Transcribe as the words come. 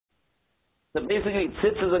So basically,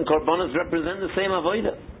 tzitzis and korbanos represent the same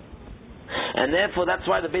avodah. And therefore, that's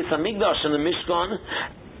why the Beis Hamikdash and the Mishkan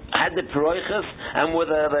had the peroiches and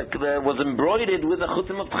was embroidered with the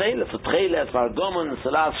chutim of tcheles. So tcheles, vargomon,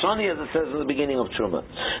 salas shani, as it says in the beginning of Truma.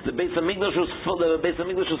 The Beis Hamikdash was full of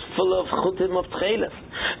chutim of tcheles,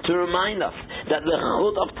 to remind us that the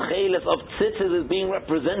chut of tcheles of tzitzis is being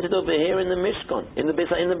represented over here in the Mishkan, in the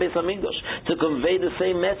Beis Hamikdash, to convey the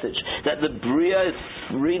same message that the bria is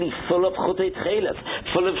really full of chutei tcheles,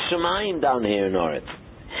 full of shemayim down here in Oretz.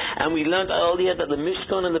 And we learned earlier that the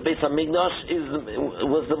Mishkan and the Beis Hamikdash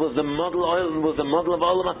was the model of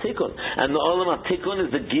Olam HaTikun, and the Olam HaTikun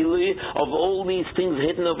is the gilui of all these things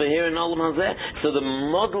hidden over here in Olam Hazeh. So the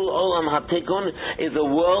model Olam HaTikun is a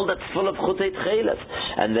world that's full of Chutei Tcheles,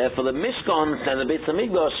 and therefore the Mishkan and the Beis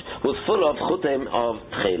Hamikdash was full of Chutei of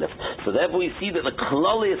Tcheles. So therefore we see that the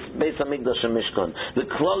Klolis Beis Hamikdash and Mishkan, the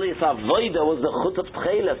Klolis Avodah was the Chut of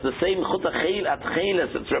Tcheles, the same Chut of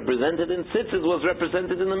Tcheles that's represented in Tzitzis was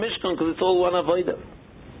represented in the Mishkan, because it's all one avodah.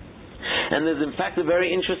 And there's in fact a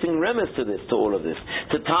very interesting premise to all of this,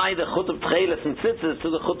 to tie the chut of tcheles and tzitzis to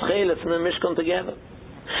the chut tcheles and the Mishkan together.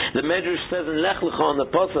 The Medrash says in Lech Lecha on the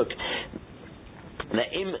pasuk,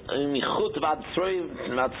 "Michut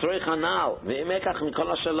v'atzroi chanal v'imekach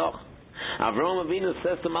mikol hashaloch." Avraham Avinu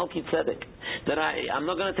says to Malki Tzedek that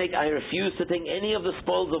I refuse to take any of the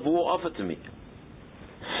spoils of war offered to me.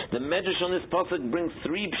 The Medrash on this pasuk brings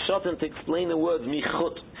three pshatim to explain the words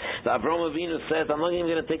michut. The Avraham Avinu says, I'm not even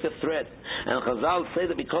going to take a thread. And Chazal say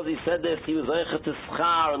that because he said this, he was zeicha to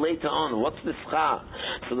schar later on. What's the schar?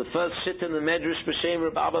 So the first shit in the Medrash b'shem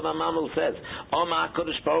Reb Abba Mamamel says, Oma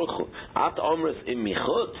HaKadosh Baruch Hu, at omres im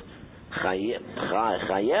michut,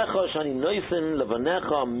 chayecha shani noisim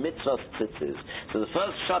levanecha mitzvahs tzitzis. So the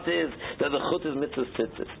first shot is that the chut is mitzvahs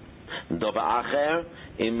tzitzis. Dova acher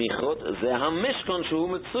in michut ze hamishkan shu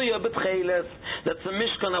mitzuya betcheles. That's a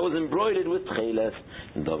mishkan that was embroidered with tcheles.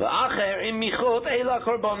 Dova acher in michut eila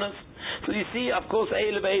korbanos. So you see, of course,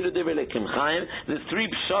 eila ve'eila divrei Chaim. There's three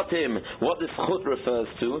pshatim what this chut refers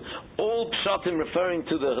to. All pshatim referring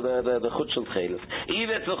to the chut shel tcheles.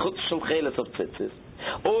 Either it's the chut shel tcheles of tzitzis,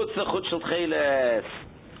 or it's the chut shel tcheles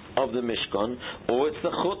of the Mishkan, or it's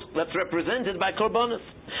the chut that's represented by korbanos.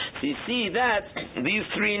 So you see that these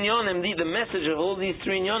three inyanim, the message of all these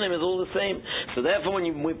three inyanim is all the same. So therefore,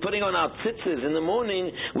 when we're putting on our tzitzis in the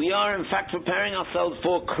morning, we are in fact preparing ourselves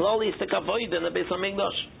for klali stikavoid in the Beis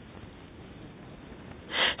Hamikdash.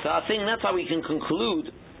 So I think that's how we can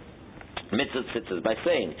conclude mitzvah tzitzis, by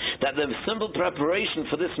saying that the simple preparation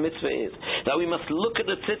for this mitzvah is that we must look at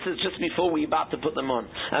the tzitzis just before we're about to put them on,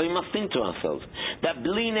 and we must think to ourselves that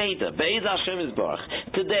bli neder be'ez Hashem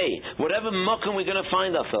Yisbarach, today, whatever makom we're going to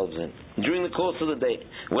find ourselves in during the course of the day,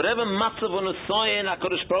 whatever matzav or nesoyin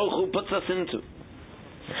HaKadosh Baruch Hu puts us into,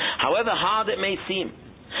 however hard it may seem,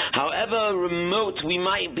 however remote we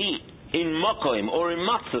might be in makom or in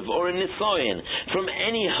matzav or in nesoyin from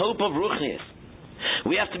any hope of ruchnius,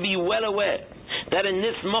 we have to be well aware that in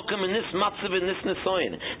this mokum, in this matzav, in this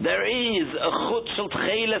nesoyin, there is a chut shel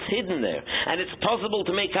tcheles hidden there, and it's possible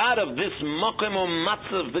to make out of this mokum or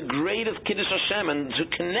matzav the greatest kiddush Hashem, and to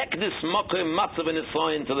connect this mokum, matzav, and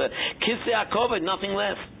nesoyin to the kisei hakovod, nothing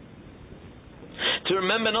less. To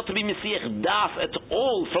remember not to be mesiach das at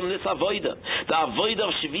all from this avodah, the avodah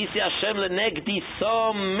of shivisi Hashem lenegdi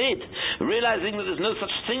somit, realizing that there's no such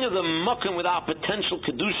thing as a mokum without potential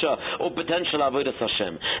kedusha or potential avodah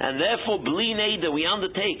Hashem, and therefore bli neder we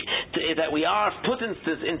undertake that we are put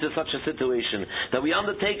into such a situation, that we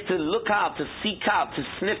undertake to look out, to seek out, to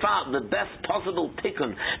sniff out the best possible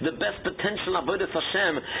tikkun, the best potential avodah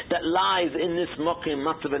Hashem that lies in this mokum,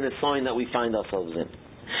 matzav, and nesoyin that we find ourselves in.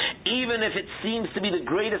 Even if it seems to be the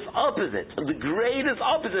greatest opposite of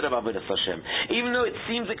Avodas Hashem, even though it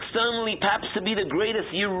seems externally perhaps to be the greatest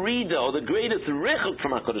Yerida or the greatest Rechuk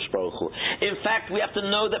from HaKadosh Baruch Hu, in fact we have to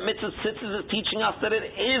know that Mitzvah Tzitzis is teaching us that it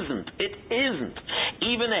isn't.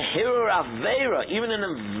 Even a Hirur Avera, even an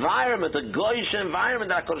environment, a Goyish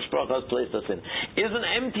environment that HaKadosh Baruch Hu has placed us in, isn't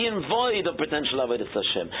empty and void of potential Avodas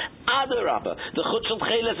Hashem. Adarabba, the Chut Shel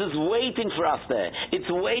Tcheles is waiting for us there. It's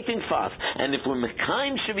waiting for us. And if we're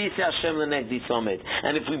Mekayim Shivisi Hashem Lenegdi Somit,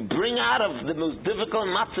 and if we bring out of the most difficult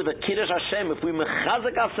matzah the Kiddush Hashem, if we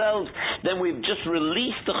mechazik ourselves, then we've just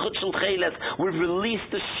released the Chut Shel Tcheles, we've released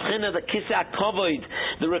the Shechina, the Kisei HaKovod,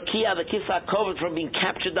 the Rakia, the Kisei HaKovod from being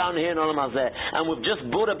captured down here in Olam Hazeh, and we've just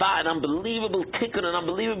brought about an unbelievable tikkun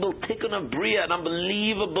of Bria, an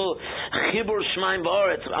unbelievable Chibur Shemaim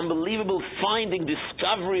B'Oretz, unbelievable finding,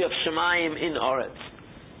 discovery of Shemaim in Oretz.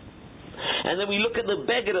 And then we look at the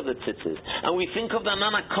beged of the tzitzis, and we think of the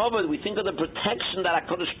Anana Kovod, we think of the protection that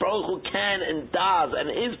HaKadosh Baruch Hu can and does and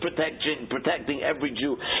is protecting every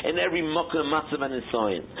Jew in every Mokum, Matzav, and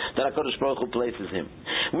Nisayin that HaKadosh Baruch Hu places him.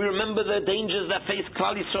 We remember the dangers that faced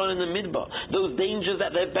Klal Yisrael in the Midbar, those dangers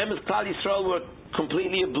that the Bemis Klal Yisrael were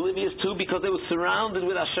completely oblivious to because they were surrounded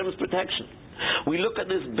with Hashem's protection. We look at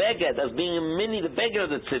this beged as being the beged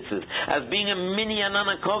of the tzitzis, as being a mini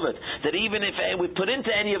Anana Kovod, that even if we put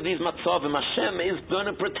into any of these matzavim, Hashem is going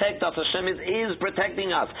to protect us, Hashem is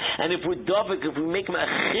protecting us. And if we dovik, if we make a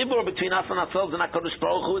chibur between us and ourselves and HaKadosh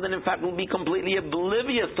Baruch Hu, then in fact we'll be completely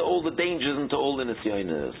oblivious to all the dangers and to all the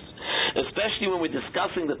nisyonos. Especially when we're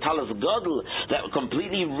discussing the Talis Gadol that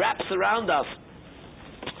completely wraps around us,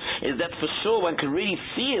 is that for sure one can really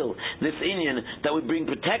feel this inyan that we're being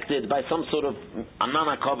protected by some sort of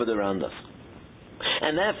Anana Kovod around us.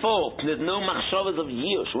 And therefore, there's no machshavas of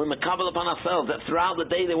yish. We're makabel upon ourselves that throughout the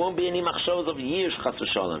day there won't be any machshavas of yish, chas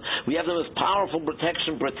v'shalom. We have the most powerful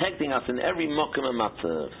protection protecting us in every mokum and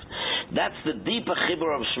matzav. That's the deeper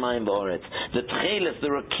chibur of Shemayim ba'oretz. The tcheles, the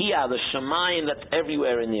rakia, the shemayim that's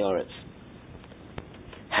everywhere in the oretz.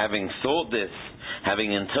 Having thought this,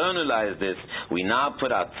 having internalized this, we now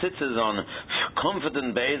put our tzitzis on,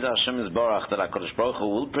 confident Be'ez Hashem Yisborach that HaKadosh Baruch Hu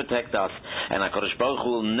will protect us, and HaKadosh Baruch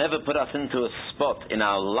Hu will never put us into a spot in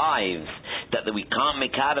our lives that we can't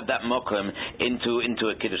make out of that mokum into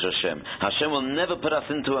a Kiddush Hashem. Hashem will never put us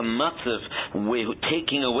into a matzav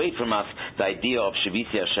taking away from us the idea of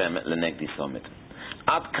Shavisi Hashem Lenegdi Somit.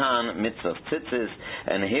 Ad kan mitzvahs tzitzis,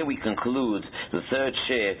 and here we conclude the third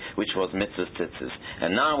share, which was mitzvahs tzitzis.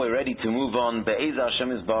 And now we're ready to move on be'ez Hashem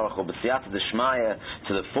Yisbarach or b'siyata d'shmaya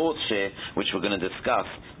to the fourth share, which we're going to discuss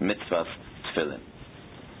mitzvahs tefillin.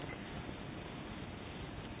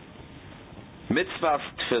 Mitzvahs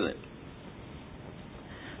tefillin.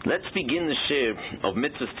 Let's begin the share of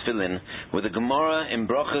mitzvahs tefillin with the Gemara in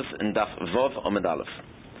Brochus and Daf Vov Amud Aleph.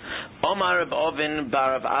 Omar Reb Ovin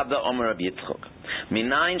bar Rav Ada Omar Reb Yitzchok.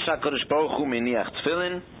 Minayin shakadosh Baruch Hu miniach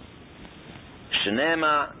tefillin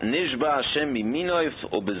shenema nishba Hashem biminoif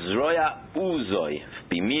ubezroya uzoi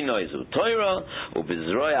biminoy zu Torah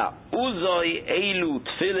ubezroya uzoi eilu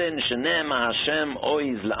tefillin shenema Hashem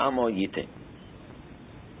oiz la'amo yite.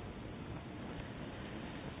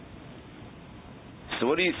 So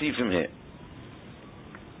what do you see from here?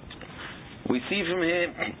 We see from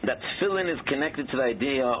here that tefillin is connected to the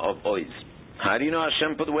idea of oiz. How do you know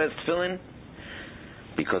Hashem put the words tefillin?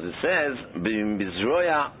 Because it says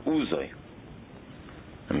b'mizroya uzoi.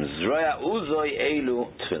 Mizroya uzoi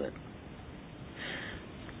eilu tefillin.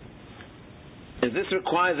 And this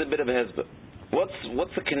requires a bit of a hezbollah.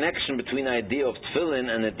 What's the connection between the idea of tefillin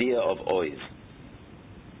and the idea of oiz?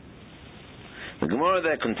 The Gemara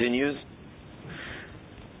there continues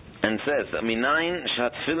and says, Minayin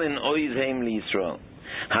shat tefillin oiz heim li Yisrael.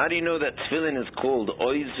 How do you know that tefillin is called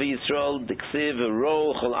oiz for Yisrael? Diksiv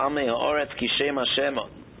ro chol amei ha'oretz ki shem Hashem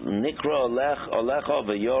nikra olecha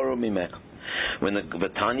v'yoru mimech. When the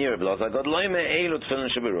Vatanya Rebbe Lazar got loime eilu tefillin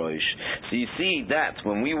sheberoish. So you see that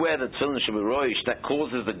when we wear the tefillin sheberoish, that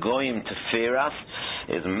causes the goyim to fear us.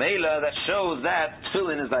 Is mela that shows that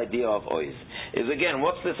tefillin is the idea of oiz. Is again,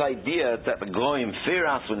 what's this idea that the goyim fear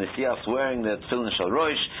us when they see us wearing the tefillin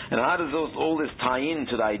sheberoish, and how does all this tie in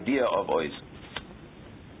to the idea of oiz?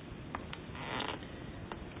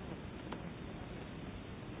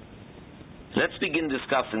 Let's begin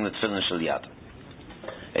discussing the tefillin shel yad.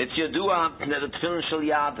 It's Yadua that the tefillin shel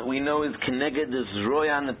yad we know is connected this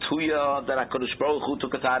Zroya Natuya that HaKadosh Baruch Hu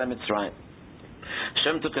took us out of Mitzrayim.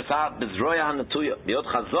 Hashem took us out b'Zroya Natuya, b'Yod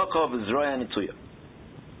Chazoko b'Zroya Natuya.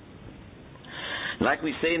 Like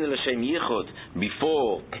we say in the L'Shem Yichud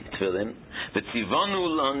before tefillin, v'tzivonu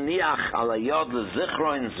l'niach al hayod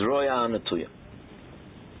l'zichron Zroya Natuya.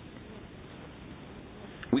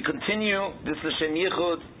 We continue this L'Shem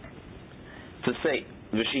Yichud to say,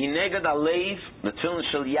 V'shehi neged aleiv, the tefillin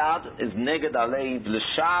shel yad is neged aleiv,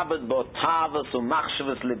 l'shabed bo tavas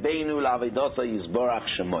u'machshavas lebeinu la'avedota yizborach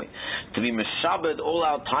shemoy. To be meshabed all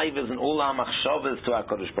our taivas and all our machshavas to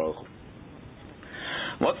HaKadosh Baruch Hu.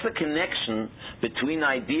 What's the connection between the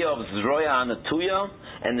idea of Zroya Anatuya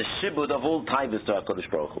and the shibud of all taivas to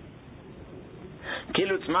HaKadosh Baruch Hu?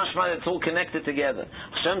 Kilutz mashma, it's all connected together.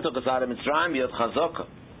 Hashem took us out of Mitzrayim, Yod Chazaka.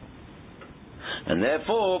 And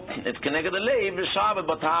therefore, it's connected to leiv, l'shabed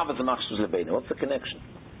bo tavas u'machshavas lebeinu. What's the connection?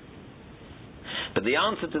 But the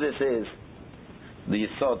answer to this is the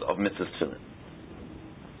yesod of mitzvah tefillin.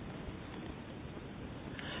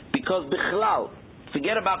 Because bichlal,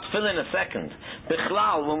 forget about tefillin a second.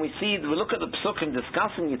 Bichlal, when we look at the psukim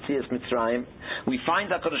discussing Yetzias Mitzrayim, we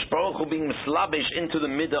find that HaKadosh Baruch Hu being mislabish into the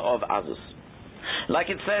midah of Azus. Like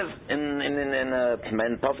it says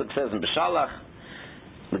in Pasuk says in Beshalach,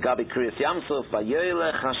 the Gabi Kriyas Yamsuf,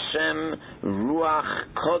 Vayoylech Hashem Ruach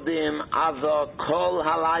Kodim Azo Kol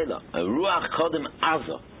Halayla. A Ruach Kodim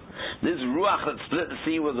Azo. This Ruach that split the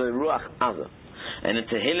sea was a Ruach Azo. And in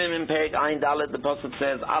Tehillim in Perek Ayin Dalet, the Pasuk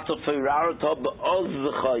says, Ato Feirarto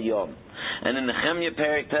Be'ozcha Yom. And in Nehemiah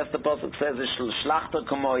Perek Test, the Pasuk says, Shlachta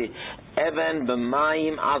Kamoi Even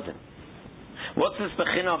B'mayim Azim. What's this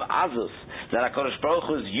Bechina of Azus that HaKadosh Baruch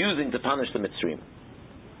Hu is using to punish the Mitzrayim?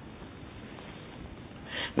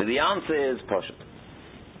 But the answer is Poshet.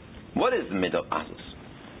 What is the mid of Azus?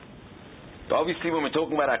 Obviously, when we're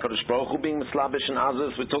talking about HaKadosh Baruch Hu being Mislabish and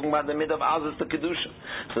Azus, we're talking about the mid of Azus, the Kedusha.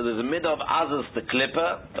 So there's a mid of Azus, the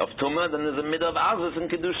Klippa of Tumah, then there's a mid of Azus and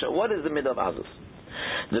Kedusha. What is the mid of Azus?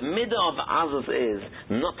 The mid of Azus is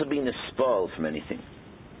not to be nispal from anything.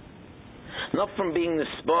 Not from being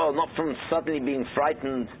nispal, not from suddenly being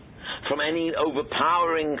frightened, from any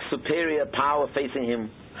overpowering superior power facing him.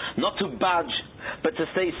 Not to budge, but to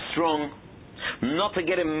stay strong. Not to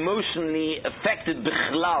get emotionally affected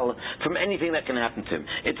bichlal from anything that can happen to him.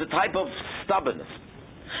 It's a type of stubbornness,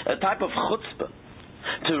 a type of chutzpah,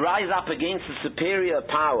 to rise up against a superior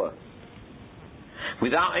power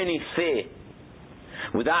without any fear,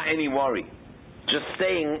 without any worry, just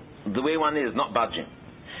staying the way one is, not budging.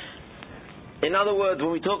 In other words,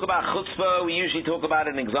 when we talk about chutzpah, we usually talk about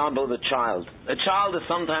an example of a child. A child that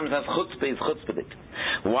sometimes has chutzpah is chutzpahdik.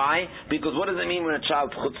 Why? Because what does it mean when a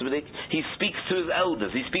child is chutzpahdik? He speaks to his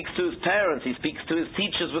elders, he speaks to his parents, he speaks to his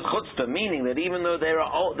teachers with chutzpah, meaning that even though they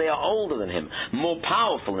are older than him, more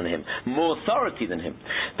powerful than him, more authority than him,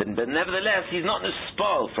 but nevertheless, he's not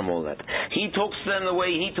spoiled from all that. He talks to them the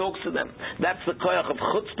way he talks to them. That's the koyach of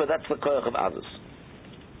chutzpah, that's the koyach of Azus.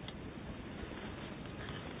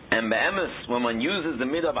 And be'emes, when one uses the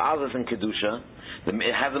mid of Azus and Kedusha,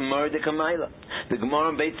 it has a murder kamayla. The Gemara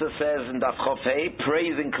in Beitza says in Daf Chof Hey,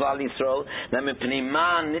 praising Klal Yisrael, that mepnei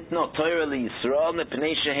ma nitno Torah li Yisrael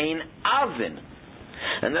mepnei shehein azin.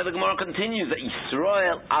 And then the Gemara continues that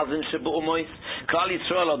Yisrael azin shebu umois, Klal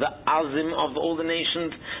Yisrael are the azim of all the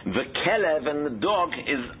nations, v'kelev, and the dog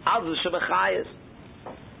is azim shebechayes.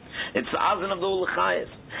 It's the azin of the all chayes.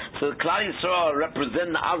 So the Klal Yisrael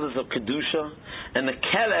represent the azus of Kedusha, and the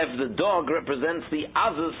Kelev, the dog, represents the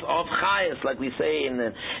azus of Chayes, like we say in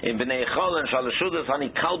Bnei Echol and Shalashudas,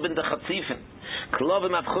 Hani Kalbin de Chatzifin,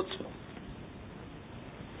 Klovim at Chutzpah.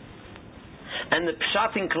 And the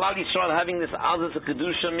Pshat in Klal Yisrael having this azus of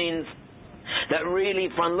Kedusha means that really,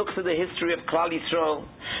 if one looks at the history of Klal Yisrael,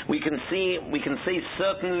 we can say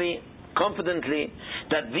certainly, confidently,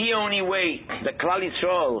 that the only way that Klal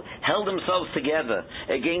Yisrael held themselves together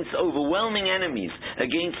against overwhelming enemies,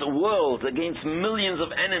 against worlds, against millions of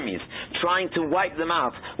enemies, trying to wipe them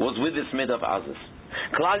out, was with this mid of Azus.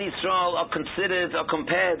 Klal Yisrael are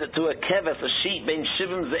compared to a keves, a sheep, ben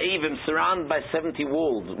shivim ze'evim, surrounded by 70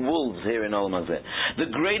 wolves here in Olam Hazeh. The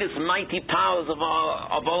greatest mighty powers of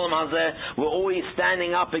Olam Hazeh were always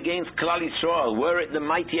standing up against Klal Yisrael. Were it the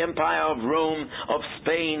mighty empire of Rome, of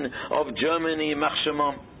Spain, of Germany,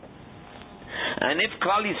 Machshemam. And if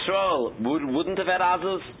Klal Yisrael wouldn't have had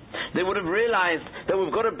Azus, they would have realized that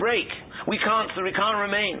we've got to break. We can't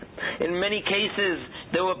remain. In many cases,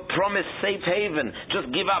 they were promised safe haven.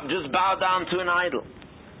 Just give up, just bow down to an idol.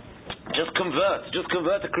 Just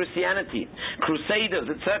convert to Christianity. Crusaders,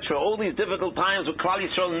 etc. All these difficult times where Klal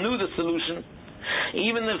Yisrael knew the solution.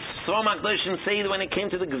 Even the Sfom HaKadoshim say that when it came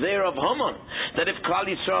to the Gzeira of Haman, that if Klal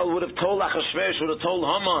Yisrael would have told Achashverosh, would have told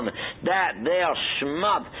Haman that they are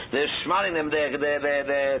shmad, they're shmadding them,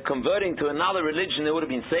 they're converting to another religion, they would have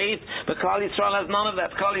been saved. But Klal Yisrael has none of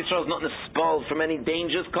that. Klal Yisrael is not nispal from any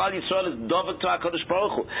dangers. Klal Yisrael is dovek to HaKadosh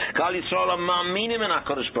Baruch Hu. Klal Yisrael are ma'aminim in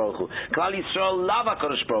HaKadosh Baruch Hu. Klal Yisrael love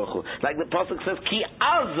HaKadosh Baruch Hu. Like the Pasuk says, Ki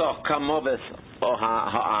azo kamoves o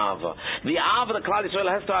ha'ava. The ava that Klal Yisrael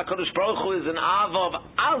has to HaKadosh Baruch Hu is an ava of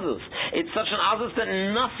azus. It's such an azus that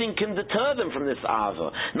nothing can deter them from this ava.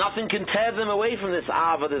 Nothing can tear them away from this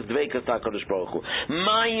ava, this dveikas to HaKadosh Baruch Hu.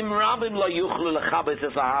 Ma'im rabim lo yuchlu lechabes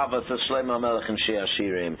es ahava, says Shlomo HaMelech in Shir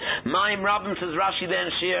Hashirim. Ma'im rabim, says Rashi there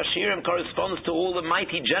in Shir Hashirim, corresponds to all the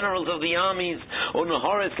mighty generals of the armies, or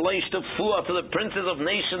Nehoris Leish Tefua, to the princes of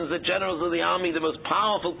nations, the generals of the army, the most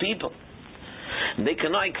powerful people. They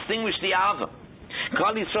cannot extinguish the ava.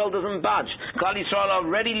 Klal Yisrael doesn't budge. Klal Yisrael are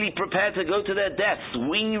readily prepared to go to their deaths.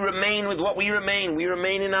 We remain with what we remain. We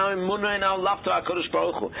remain in our emunah, in our love to HaKadosh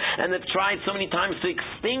Baruch Hu. And they've tried so many times to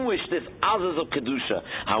extinguish this azus of Kedusha,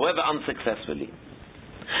 however unsuccessfully.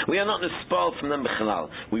 We are not nispal from them b'chalal.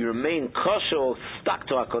 We remain kosher or stuck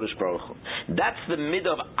to HaKadosh Baruch Hu. That's the mid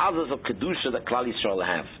of others of Kedusha that Klal Yisrael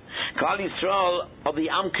have. Klal Yisrael are the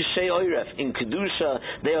Am Keshei Oiref. In Kedusha,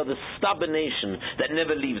 they are the stubborn nation that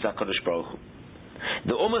never leaves HaKadosh Baruch Hu.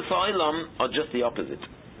 The Umas Ha'olam are just the opposite.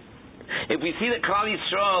 If we see that Klal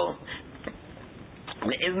Yisrael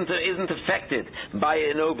isn't affected by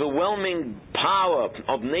an overwhelming power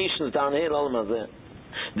of nations down here, the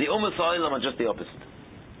Umas Ha'olam are just the opposite.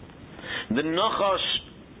 The Nachash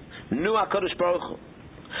knew HaKadosh Baruch Hu.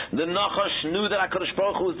 The Nachash knew that HaKadosh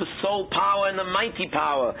Baruch Hu was the sole power and the mighty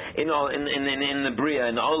power in the Bria,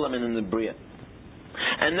 in the Olam and in the Bria.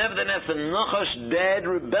 And nevertheless, the Nachash dared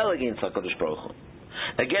rebel against HaKadosh Baruch Hu.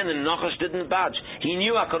 Again, the Nachash didn't budge. He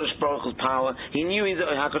knew HaKadosh Baruch Hu's power. He knew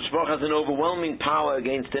HaKadosh Baruch Hu has an overwhelming power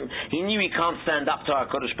against him. He knew he can't stand up to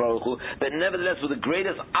HaKadosh Baruch Hu. But nevertheless, with the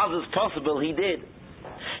greatest others possible, he did.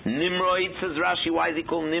 Nimrod, says Rashi, why is he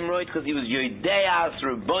called Nimrod? Because he was Yodeas,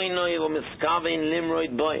 Rabboinoi, or Miskavein,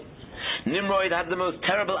 Nimrod boy. Nimrod had the most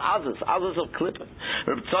terrible others of Klippa.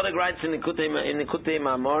 Reb Tzadok writes in Nikutei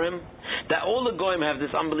Ma'amorim that all the Goyim have this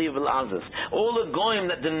unbelievable others. All the Goyim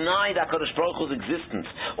that denied HaKadosh Baruch Hu's existence,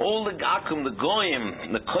 all the Akum, the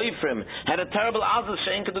Goyim, the Koifrim, had a terrible others,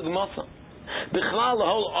 She'en Kedugmosa. Bichlal, the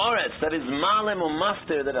whole Oretz that is Malem or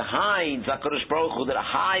Master, that hides HaKadosh Baruch Hu, that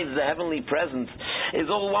hides the heavenly presence, is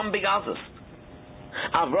all one big others.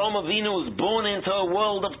 Avraham Avinu was born into a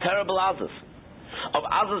world of terrible others. Of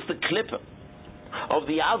others the Klippa, of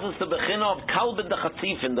the others the Bechina of Kalbin the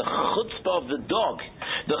Chatzifin, the chutzpah of the dog,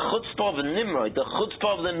 the chutzpah of the Nimrod, the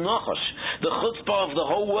chutzpah of the Nachash, the chutzpah of the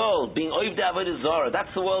whole world being Oivdei Avodah Zarah.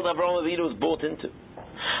 That's the world Avraham Avinu was brought into.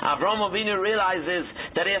 Avraham Avinu realizes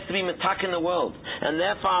that he has to be metak in the world, and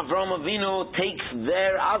therefore Avraham Avinu takes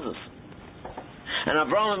their others. And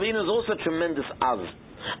Avraham Avinu is also a tremendous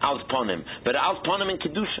Alponim, but Alponim in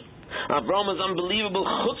Kedusha. Avraham is unbelievable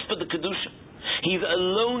chutzpah the Kedusha. He's a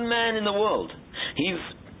lone man in the world. In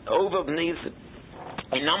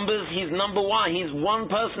numbers, he's number one. He's one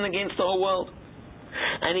person against the whole world.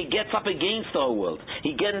 And he gets up against the whole world.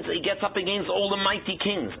 He gets up against all the mighty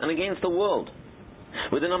kings and against the world.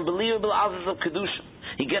 With an unbelievable Aziz of Kedusha.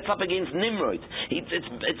 He gets up against Nimrod.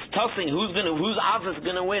 It's tossing. Whose Aziz is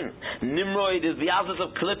going to win? Nimrod is the Aziz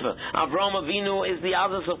of Klippa. Avraham Avinu is the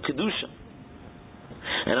Aziz of Kedusha.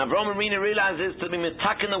 And Avraham Avinu realizes to be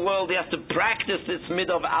metak in the world, he has to practice this mid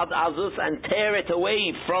of Azus and tear it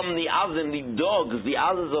away from the Azim, the dogs, the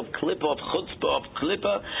Azus of Klippa, of Chutzpah, of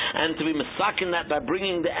Klippa, and to be mesakin that by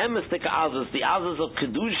bringing the Emistik Azus, the Azus of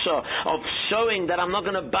Kedusha, of showing that I'm not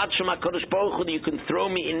going to batch from HaKadosh Baruch Hu, you can throw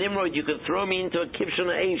me in Nimrod, you can throw me into a Kivshon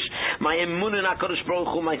Eish. My emun in HaKadosh Baruch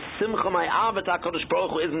Hu, my simcha, my avet HaKadosh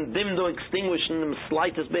Baruch Hu isn't dimmed or extinguished in the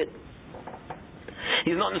slightest bit.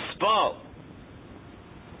 He's not in a spell.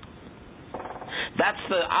 That's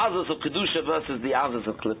the Azus of Kedusha versus the Azus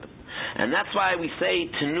of Klippa. And that's why we say,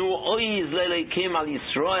 Tenu oiz leleikim al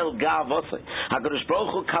Yisrael ga'avosai. HaKadosh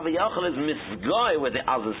Baruch Hu Kaviyachal is misgoy with the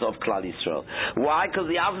Azus of Klal Yisrael. Why? Because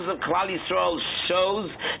the Azus of Klal Yisrael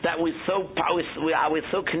shows that we're so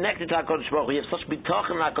connected to HaKadosh Baruch Hu. We have such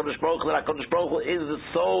bitachon in HaKadosh Baruch Hu that HaKadosh Baruch Hu is the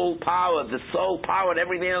sole power, and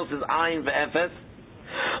everything else is ayin ve'efes.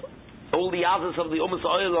 All the Azus of the Umas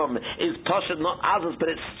Olam is Toshet, not Azus, but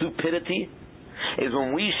it's stupidity. Is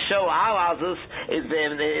when we show our Azus, is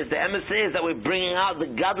the emissaries that we're bringing out the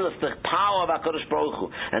godless, the power of HaKadosh Baruch Hu.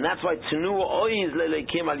 And that's why Tenu oiz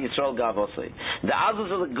leleikim al Yisrael ga'avosai. The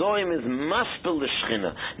Azus of the Goyim is mashpil the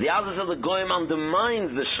Shechina. The Azus of the Goyim undermines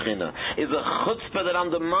the Shechina. Is a chutzpah that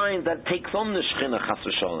undermines, that takes on the Shechina, chas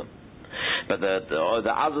v'sholem. But the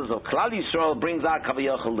Azus of Klal Yisrael brings out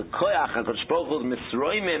Kaviyachal the Koyach, HaKadosh Baruch Hu's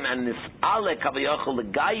Misroimim, and Nis'ale Kaviyachal the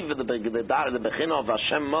Gaiv, the Bechina of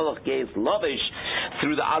Hashem Malach Geis Lovish,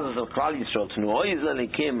 through the Azus of Klal Yisrael, Tenu oiz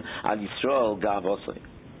leleikim al Yisrael ga'avosai.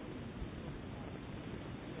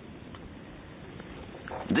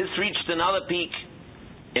 This reached another peak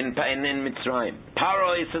in Mitzrayim.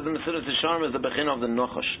 Paro, says in Mesilas Yesharim, is the Bechina of the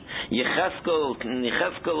Nachash.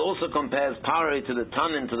 Yecheskel also compares Paro to the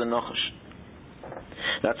Tanin, to the Nachash.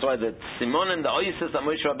 That's why the Simon and the Oisis that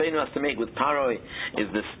Moshe Rabbeinu has to make with Paro is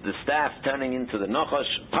the staff turning into the Nachash.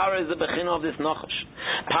 Paro is the Bechina of this Nachash.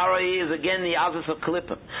 Paro is again the Azus of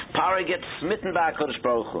Klippa. Paro gets smitten by HaKadosh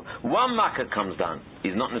Baruch Hu. One Makkah comes down,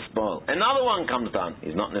 he's not Nisbal. Another one comes down,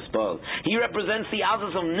 he's not Nisbal. He represents the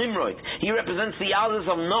Azus of Nimrod. He represents the Azus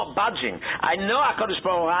of not budging. I know HaKadosh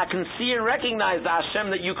Baruch Hu, I can see and recognize the Hashem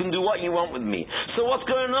that you can do what you want with me. So what's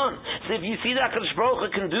going on? So if you see that HaKadosh Baruch Hu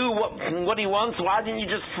can do what he wants, why didn't you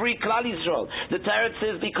just free Klal Yisrael? The Torah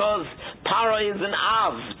says because Paro is an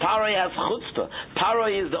Av. Paro has chutzpah. Paro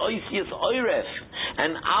is the Oisius Oiref.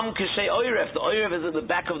 And Am Kishay Oiref, the Oiref is at the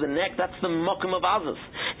back of the neck, that's the Mokum of Azus.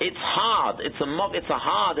 It's hard, it's a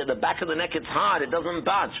hard, at the back of the neck it's hard, it doesn't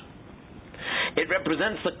budge. It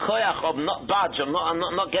represents the koyach of not budge, of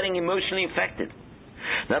not getting emotionally affected.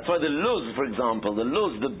 That's why the luz, for example, the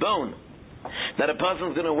bone, that a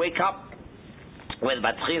person's going to wake up with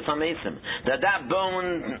batchias hamesim, that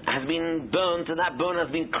bone has been burnt and that bone has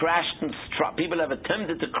been crashed and people have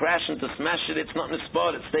attempted to crash and to smash it. It's not in the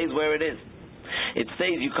spot, it stays where it is. It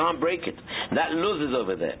stays, you can't break it. That luz is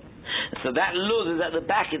over there. So that luz is at the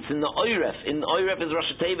back, it's in the oiref. In the oiref is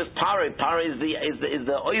Rosh Tevis Pare. Pare is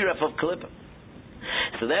the oiref of Klippa.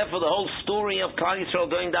 So therefore the whole story of Klal Yisrael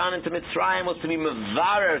going down into Mitzrayim was to be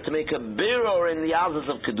mevarer, to make a biror in the Azaz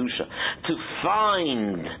of Kedusha, to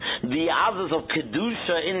find the Azaz of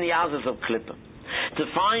Kedusha in the Azaz of Klippa, to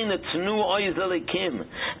find the Tnu Oiz Elikim,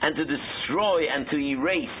 and to destroy and to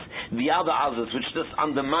erase the other Azaz which just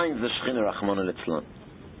undermines the Shechina Rachmana Litzlan.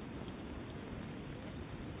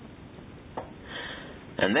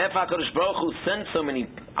 And therefore HaKadosh Baruch Hu sent so many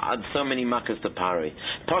makkahs to Pari.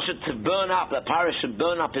 Pasha to burn up, that Pari should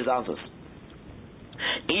burn up his Azaz.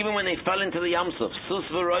 Even when they fell into the Yam Suf, Sus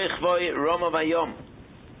v'roichvoi Roma v'yom.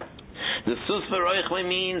 The Sus v'roichvoi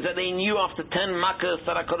means that they knew after 10 makkahs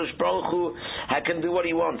that HaKadosh Baruch Hu can do what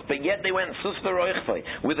he wants. But yet they went Sus v'roichvoi,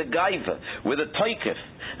 with a gaiva, with a toikif.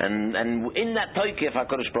 And in that toikif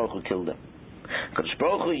HaKadosh Baruch Hu killed them. HaKadosh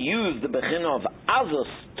Baruch Hu used the Bechina of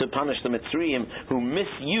Azos to punish the Mitzrayim who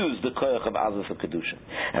misused the Koyach of Azos of Kedusha.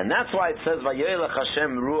 And that's why it says, Vayoylech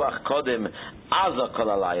Hashem Ruach Kodim Azah Kol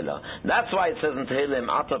Halayla. That's why it says in Tehillim,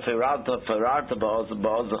 Ata Ferarta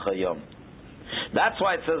Ba'oz Hayom. That's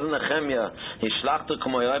why it says in Nehemiah, Hishlachtu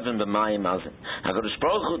K'moyoven B'mayim Azim. HaKadosh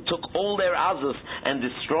Baruch Hu took all their Azos and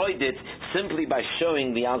destroyed it simply by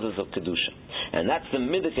showing the Azos of Kedusha. And that's the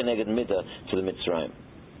Midah Keneged Midah to the Mitzrayim.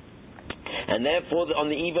 And therefore, on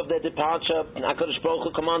the eve of their departure, HaKadosh Baruch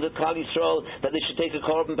Hu commanded Klal Yisrael that they should take a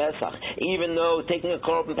Korban Pesach. Even though taking a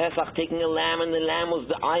Korban Pesach, taking a lamb, and the lamb was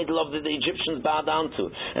the idol of the Egyptians bowed down to.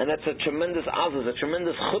 And that's a tremendous azaz, a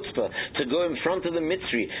tremendous chutzpah, to go in front of the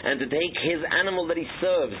Mitzri and to take his animal that he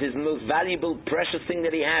serves, his most valuable, precious thing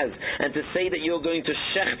that he has, and to say that you're going to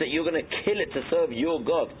shech, that you're going to kill it to serve your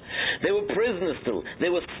God. They were prisoners still. They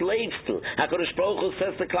were slaves still. HaKadosh Baruch Hu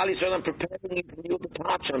says to Klal Yisrael, I'm preparing you for your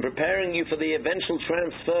departure. I'm preparing you for the eventual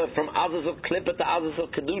transfer from Azaz of Klippa to Azaz of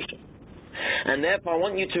Kedusha. And therefore I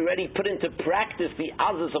want you to already put into practice the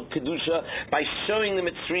Azaz of Kedusha by showing the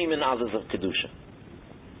Mitzrayim in Azaz of Kedusha.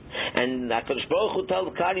 And HaKadosh Baruch Hu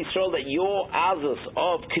tells Klal Yisrael that your Azaz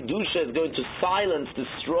of Kedusha is going to silence,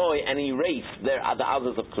 destroy, and erase the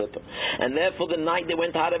Azaz of Klippa. And therefore the night they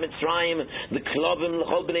went out of Mitzrayim, the Klovim,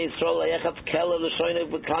 L'chol B'nai Yisrael, L'yechatz Kela,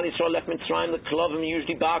 L'shoyne, when Klal Yisrael left Mitzrayim, the Klovim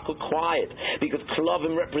usually bark quiet, because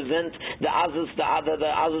Klovim represent the Azaz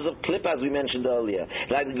of Klippa, as we mentioned earlier.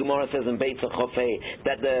 Like the Gemara says in Beit Chofei,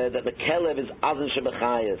 that the Kelev is Azan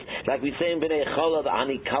Shebechayas. Like we say in B'nai Chola, the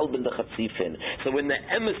Ani Kalben the Chatzifin. So when the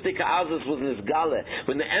Emistika Azaz was Nizgale,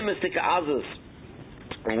 when the Emistika Azaz,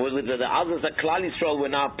 the Azaz that Klal Yisrael were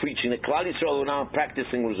now preaching, the Klal Yisrael were now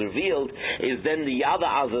practicing, was revealed, is then the other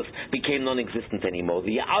Azaz became non-existent anymore.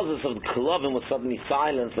 The Azaz of the Klovim was suddenly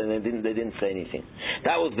silenced and they didn't say anything.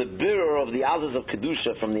 That was the birur of the Azaz of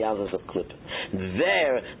Kedusha from the Azaz of Klippa.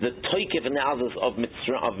 There, the Toikif and the Azaz of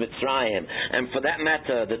Mitzrayim, and for that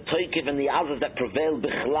matter, the Toikif and the Azaz that prevailed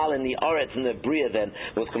Bichlal in the Oretz and the Bria then,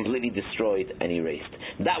 was completely destroyed and erased.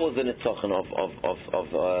 That was the Nitzochen of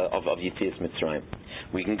Yetzias Mitzrayim.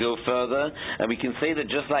 We can go further, and we can say that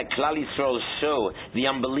just like Klal Yisrael show the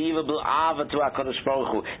unbelievable ava to HaKadosh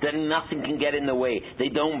Baruch Hu, that nothing can get in the way. They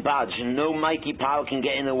don't budge. No mighty power can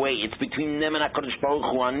get in the way. It's between them and HaKadosh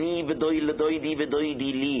Baruch Hu. Ani v'doi l'doidi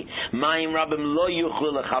v'doidi li. Ma'im rabim lo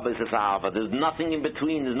yuchlu l'chabes es ha'ava. There's nothing in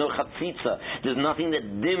between. There's no chatzitza. There's nothing that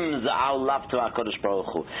dims our love to HaKadosh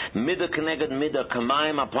Baruch Hu. Midah keneged midah,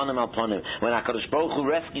 kamayim aponim. When HaKadosh Baruch Hu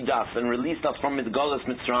rescued us and released us from Midgolos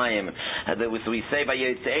Mitzrayim, we say by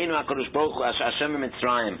Yitzeinu HaKadosh Baruch Hu Hashem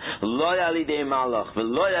Mitzrayim Lo Yalidei Malach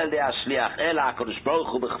V'lo Yalidei Ashliach Ela HaKadosh Baruch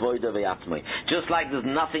Hu B'chvoido V'yatmoi. Just like there's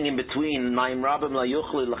nothing in between Ma'im Rabim La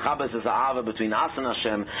Yuchli L'chabes Es Ha'ava between us and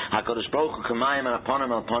Hashem, HaKadosh Baruch Hu Kamayim and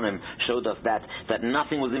Aponim showed us that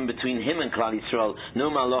nothing was in between him and Klal Yisrael. No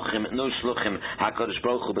Malachim, no Shluchim. HaKadosh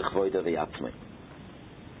Baruch Hu B'chvoido V'yatmoi.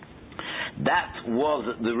 That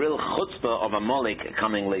was the real chutzpah of Amalek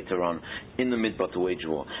coming later on in the Midbar to wage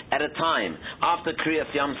war. At a time after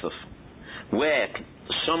Kriyas Yamsuf, where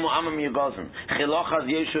Shomu Amam Yugozim, Chilochaz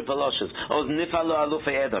Yeshu Peloshes, Oz Nifalo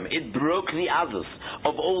Alufei Edom, it broke the Azus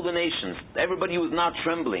of all the nations. Everybody was now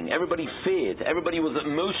trembling. Everybody feared. Everybody was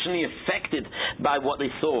emotionally affected by what they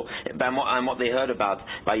saw, and what they heard about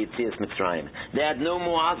by Yetzias Mitzrayim. They had no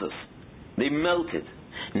more others. They melted.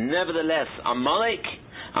 Nevertheless,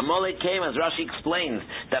 Amalek came, as Rashi explains,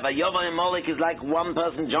 that Vayova Amalek is like one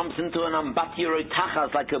person jumps into an ambatiyuroi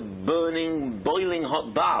tachas, like a burning, boiling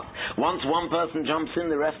hot bath. Once one person jumps in,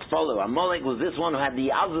 the rest follow. Amalek was this one who had the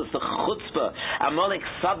others, the chutzpah. Amalek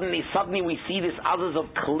suddenly we see this others of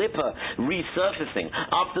Klippa resurfacing.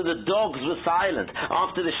 After the dogs were silent,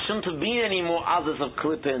 after there shouldn't have been any more others of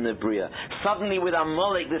Klippa in the Bria. Suddenly with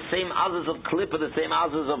Amalek, the same others of Klippa, the same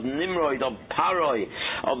others of Nimrod, of Paroi,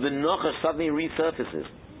 of the Nochash suddenly resurfaces.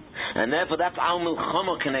 And therefore that's Al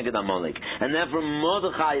Milchama Keneged Amalek. And therefore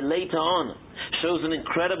Mordechai later on shows an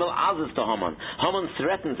incredible others to Haman. Haman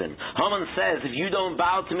threatens him. Haman says, if you don't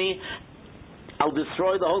bow to me, I'll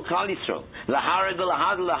destroy the whole Klal Yisrael. Lahar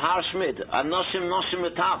Lahad Lahar Shmid, Anoshim Noshim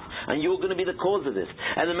Retaf, and you're going to be the cause of this.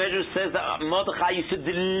 And the Medrash says that Mordechai used to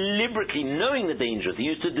deliberately, knowing the dangers, he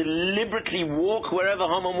used to deliberately walk wherever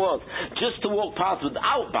Haman was, just to walk past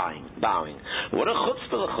without bowing. What a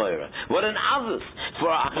chutzpah l'choira! What an azus for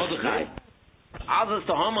Mordechai. Others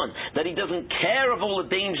to Haman, that he doesn't care of all the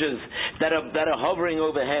dangers that are hovering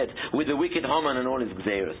overhead with the wicked Haman and all his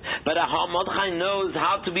gzeros. But Mordechai knows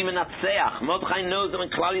how to be menatzeach. Mordechai knows that when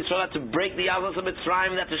Klal Yisrael had to break the others of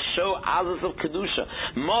Mitzrayim, they had to show others of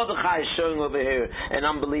Kedusha. Mordechai is showing over here an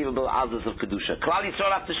unbelievable others of Kedusha. Klal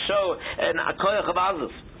Yisrael have to show an akoyach of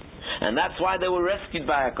others. And that's why they were rescued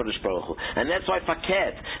by HaKadosh Baruch Hu. And that's why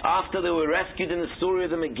Faket, after they were rescued in the story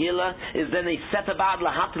of the Megillah, is then they set about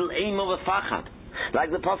Lahatil Eimo V'Fachad.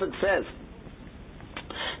 Like the Prophet says,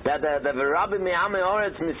 that the Rabbi Me'ame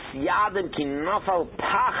Oretz Misyadim Ki Nofal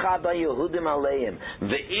Pachad HaYehudim Aleim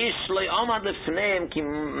Ve'ish Lo Yomad Lefneim Ki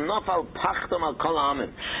Nofal Pachtom Al Kol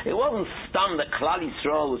Ha'amim. It wasn't stum that Klal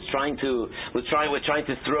Yisrael we're trying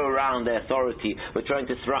to throw around the authority, we're trying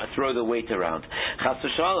to throw the weight around. Chas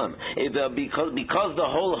v'shalom, because the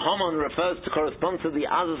whole Haman refers to correspond to the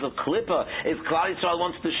others of Klippa, is Klal Yisrael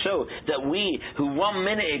wants to show that we, who 1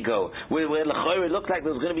 minute ago, where it looked like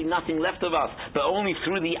there was going to be nothing left of us, but only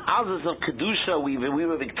through the others of Kedusha we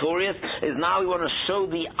were victorious, is now we want to show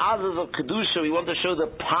the others of Kedusha, we want to show the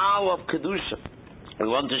power of Kedusha. We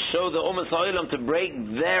want to show the Umas Ha'olam to break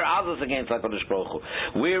their others against HaKadosh Baruch Hu.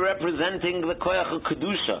 We're representing the Koyach of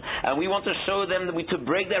Kedusha, and we want to show them that to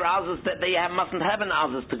break their others, that they mustn't have an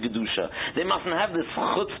others to Kedusha. They mustn't have this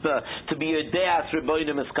chutzpah to be a Deas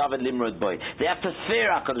Reboinim Eskavad Limrod Boy. They have to fear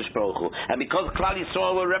HaKadosh Baruch Hu. And because Klal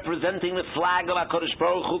Yisrael were representing the flag of HaKadosh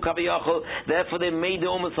Baruch Hu, Kaviyachol, therefore they made the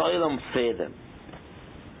Umas Ha'olam fear them.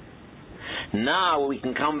 Now we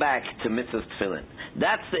can come back to Mitzvah's Tefillin.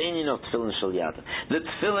 That's the inyan of Tefillin Shel Yad. The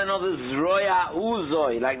Tefillin of the Zroya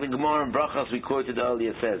Uzoi, like the Gemara in Brachas we quoted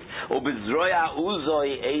earlier says, O Bezroya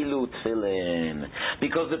Uzoi Elu Tefillin.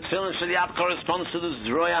 Because the Tefillin Shel Yad corresponds to the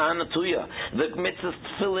Zroya Hanatuya. The Mitzvah's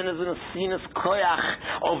Tefillin is an Asinas Koyach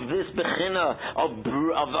of this Bechina,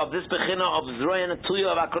 of this Bechina of Zroya Hanatuya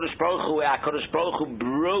of HaKadosh Baruch Hu, where HaKadosh Baruch Hu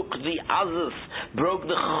broke the others, broke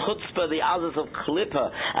the Chutzpah, the others of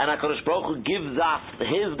Klippa, and HaKadosh Baruch Hu gives us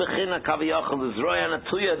his Bechina Kaviyachal, the Zroya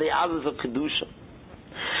Hanatuya, the others of Kedusha.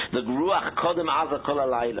 The Ruach Kodem Aza Kol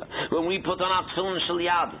Halayla. When we put on our Tefillin Shel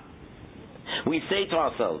Yad, we say to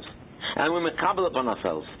ourselves, and we makabel upon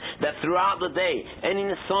ourselves, that throughout the day, any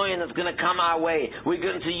Nisoyan that's going to come our way, we're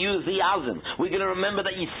going to use the Azim. We're going to remember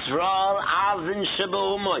that Yisrael Azim Sheba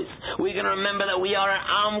Umois. We're going to remember that we are an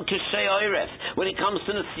Am Kishei Oiref. When it comes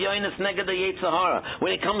to Nisoyanis Neged the Yetzer Hara,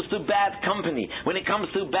 when it comes to bad company, when it comes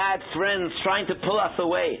to bad friends trying to pull us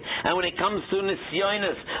away, and when it comes to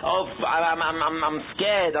Nisoyanis of I'm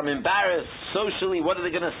scared, I'm embarrassed, socially, what are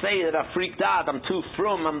they going to say that I freaked out, I'm too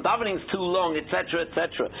frum, I'm davening's too long, etc.,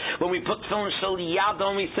 etc. When we put Tefillin Shel Yad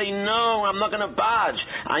on, we say, no, I'm not going to budge.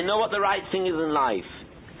 I know what the right thing is in life.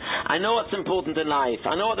 I know what's important in life.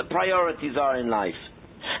 I know what the priorities are in life.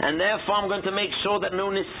 And therefore I'm going to make sure that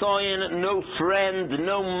no nisoyan, no friend,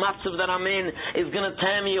 no matzav that I'm in is going to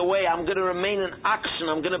tear me away. I'm going to remain in action.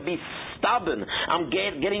 I'm going to be stubborn. I'm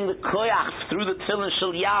getting the koyach through the Tefillin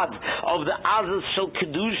Shel Yad of the Azaz Shel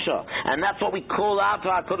Kedusha. And that's what we call out to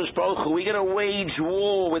HaKadosh Baruch Hu. We're going to wage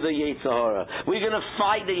war with the Yetzer Hara. We're going to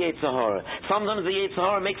fight the Yetzer Hara. Sometimes the Yetzer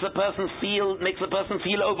Hara makes a person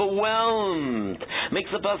feel overwhelmed.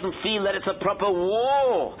 Makes a person feel that it's a proper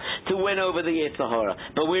war to win over the Yetzer Hara.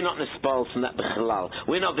 But we're not nispal from that b'chalal.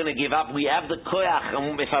 We're not going to give up. We have the koyach.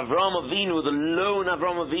 And if Avraham Avinu, the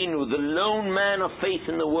lone man of faith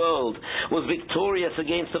in the world, was victorious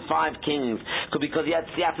against the 5 kings, because he had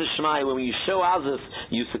Siyata Shmai, when you show others,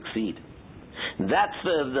 you succeed. That's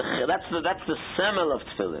the semel of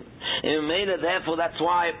tefillin. In Mela, therefore, that's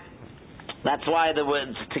why the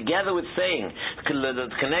words together with saying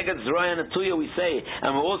Keneged Zroya Natuya we say,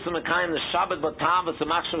 and we're also Mekayim the Shabbat Batavas and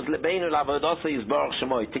Machshavas Lebeinu Lavodosa Yisbarach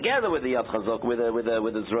Shemoy together with the Yad Chazok with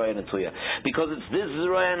the Zroya Natuya, because it's this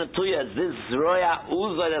Zroya Natuya, it's this Zroya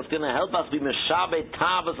Uzoy that's going to help us be Meshabet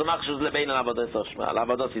Tavas and Machshavas Lebeinu Lavodosa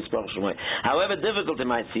Yisbarach Shemoy. However difficult it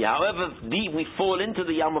might seem, however deep we fall into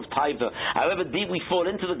the Yam of Taiva, however deep we fall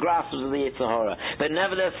into the grasp of the Yetzer Hara, but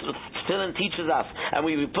nevertheless Tefillin teaches us, and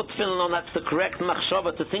we put Tefillin on that the correct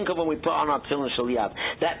machshava to think of when we put on our tefillin shel yad.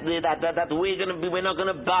 That we're not going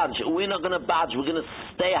to budge. We're not going to budge. We're going to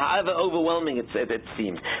stay, however overwhelming it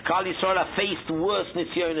seems. Klal Yisrael have faced worse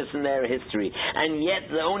nisyonis in their history, and yet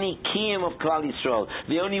the only kiyum of Klal Yisrael,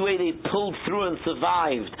 the only way they pulled through and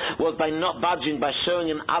survived, was by not budging, by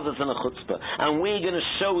showing an azaz and a chutzpah. And we're going to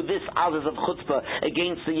show this azaz of chutzpah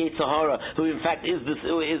against the Yetzer Hara, who in fact is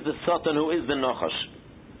the Satan, who is the Nochash.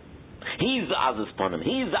 He's the Aziz Ponim.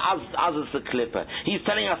 He's the Aziz the Klipper. He's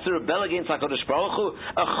telling us to rebel against HaKadosh Baruch Hu.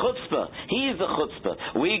 A chutzpah. He's the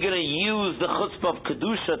chutzpah. We're going to use the chutzpah of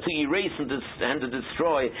Kedusha to erase and to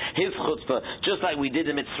destroy his chutzpah, just like we did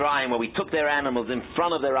in Mitzrayim, where we took their animals in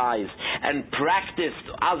front of their eyes and practiced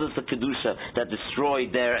Aziz the Kedusha that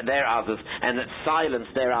destroyed their Aziz and that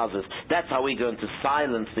silenced their Aziz. That's how we're going to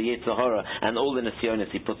silence the Yetzer Hara and all the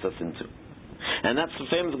Nisyonis he puts us into. And that's the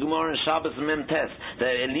famous Gemara in Shabbos Mem Tes,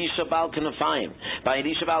 that Elisha Baal Kanafayim. By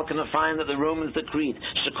Elisha Baal Kanafayim, that the Romans decreed,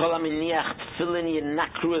 Shekol HaMiniach Tefillin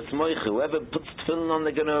Yenakru Es Moichu. Whoever puts tefillin on,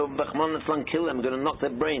 they're going to Bachman Islam kill them, going to knock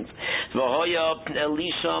their brains. V'hoya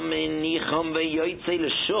Elisha Menicham Ve'yoytze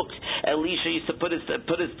L'Shuk. Elisha used to put his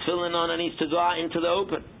tefillin on and he used to go out into the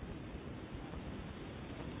open.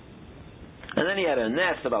 And then he had a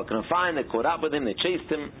nest about Kanafayim. They caught up with him, they chased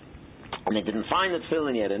him. And they didn't find the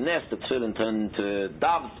tefillin, he had a nest, the tefillin turned into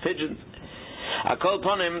doves, pigeons. I call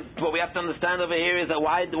upon him. What we have to understand over here is that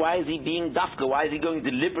why is he being dafka? Why is he going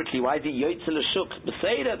deliberately? Why is he yoytze l'shuk?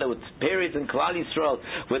 Beseda, there were periods in Klal Yisrael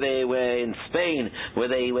where they were in Spain, where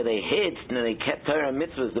they hid and they kept Torah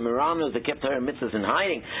mitzvahs. The Miranos, they kept Torah mitzvahs in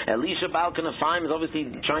hiding. Elisha Baal Kanafayim is obviously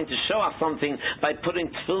trying to show us something by putting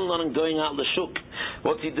tefillin on and going out l'shuk.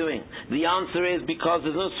 What's he doing? The answer is because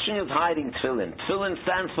there's no such thing as hiding tefillin. Tefillin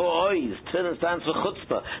stands for oiz. Tefillin stands for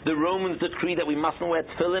chutzpah. The Romans decree that we mustn't wear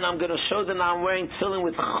tefillin. I'm going to show them now I'm wearing tefillin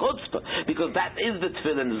with chutzpah, because that is the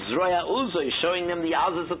tefillin. Zroya Uzo is showing them the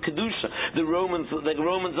azaz of Kedusha. The Romans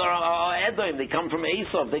are Edom. They come from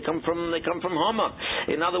Esau. They come from Hama.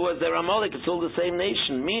 In other words, they're Amalek. It's all the same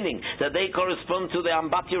nation. Meaning that they correspond to the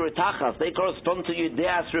Ambatya Retachas. They correspond to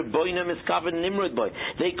Yudeas Reboina Miskaven Nimrod Boy.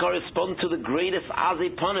 They correspond to the greatest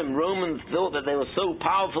Aziponim. Romans thought that they were so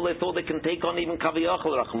powerful. They thought they can take on even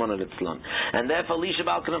Kaviyachal Rachman al-Islam. And therefore, Elisha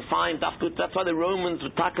Baal Kanafayim. That's why the Romans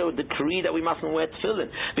would decree that we mustn't wear tefillin,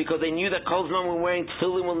 because they knew that kol zman we're wearing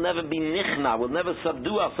tefillin will never be nichna, we'll never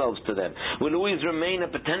subdue ourselves to them, we'll always remain a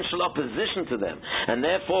potential opposition to them, and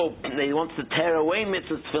therefore they want to tear away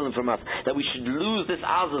mitzvahs tefillin from us, that we should lose this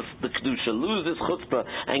azaz, the kedusha, lose this chutzpah,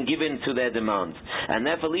 and give in to their demands. And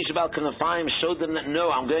therefore Elisha Baal Kanafayim showed them that no,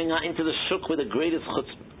 I'm going out into the shuk with the greatest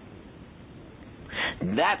chutzpah.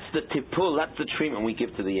 That's the tipul, that's the treatment we give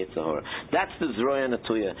to the Yetzer Hara. That's the Zroya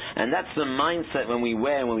Natuya. And that's the mindset when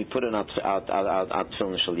we put in our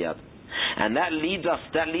tefillin shel yad. And that leads us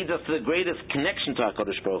to the greatest connection to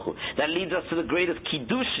HaKadosh Baruch Hu. That leads us to the greatest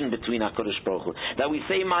kiddushin between HaKadosh Baruch Hu. That we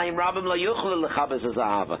say, Ma'im Rabbim la yuchel lechabes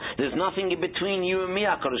azahava. There's nothing in between you and me,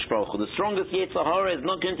 HaKadosh Baruch Hu. The strongest Yetzer Hara is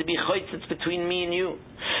not going to be choitzitz between me and you.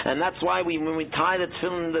 And that's why when we tie the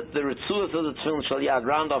tefillin, the ritzuas of the tefillin shel yad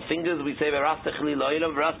around our fingers, we say v'rastech li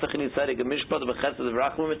lo'ilam, v'rastech li tzedek mishpat, v'chesed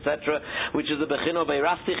v'rachmim, etc., which is a bechin of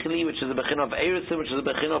v'rastech li, which is a bechin of erisim, which is a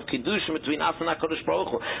bechin of kiddushin between us and HaKadosh Baruch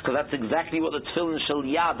Hu. Because that's exactly what the tefillin shel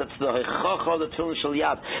yad, that's the hechacha of the tefillin shel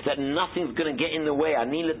yad, that nothing's going to get in the way,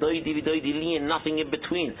 ani ledoidi v'doidi li, and nothing in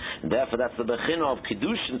between. And therefore that's the bechin of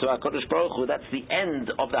kiddushin to HaKadosh Baruch Hu. That's the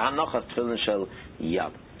end of the hanachas tefillin shel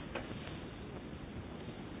yad.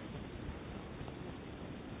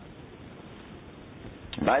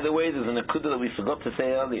 By the way, there's an akudah that we forgot to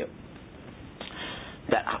say earlier.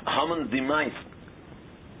 That Haman's demise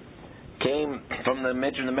came from the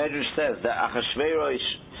Medrash. The Medrash says that Achashverosh,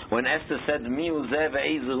 when Esther said, "Miu zeh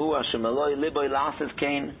ve'ezehu Hashem Eloi liboy la'ases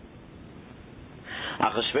Cain,"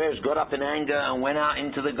 Achashverosh got up in anger and went out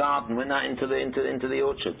into the garden, went out into the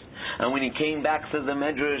orchard. And when he came back, says the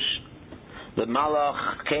Medrash, the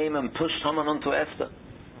Malach came and pushed Haman onto Esther.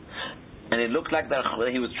 And it looked like that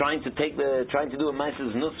he was trying to do a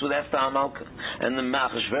Meises Nutz with Esther Hamalka. And the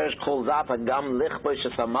Achashverosh calls out, "Agam lichboy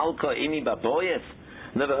shesamalka imi baboyes."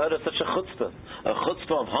 Never heard of such a chutzpah. A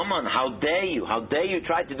chutzpah of Haman. How dare you? How dare you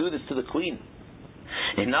try to do this to the queen?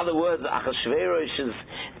 In other words, Achashverosh's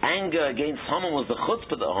anger against Haman was the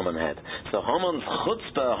chutzpah that Haman had. So Haman's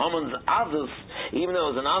chutzpah, Haman's azus, even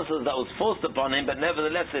though it was an azus that was forced upon him, but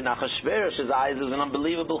nevertheless in Achashverosh's eyes it was an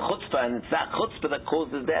unbelievable chutzpah, and it's that chutzpah that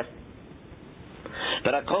caused his death.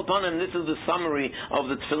 But I call upon him, this is the summary of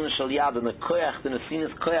the Tefillin Shel Yad, and the koyach, the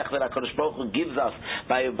Nesinas koyach that HaKadosh Baruch Hu gives us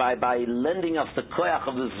by lending us the koyach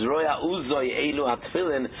of the Zroya Uzoy Eilu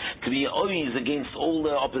HaTefillin to be always against all the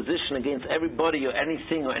opposition, against everybody or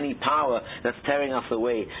anything or any power that's tearing us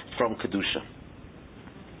away from Kedusha.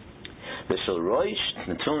 The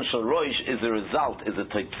Tefillin Shel Rosh is a result, is a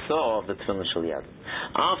teitzah of the Tefillin Shel Yad.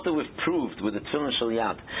 After we've proved with the Tefillin Shel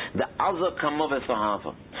Yad, the Azah Kamoves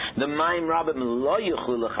Ahava, the Mayim Rabbim Lo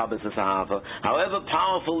Yuchlu Lechabes Ahava, however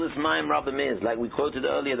powerful this Mayim Rabbim is, like we quoted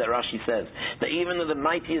earlier that Rashi says, that even the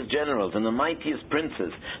mightiest generals and the mightiest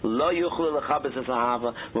princes, Lo Yuchlu Lechabes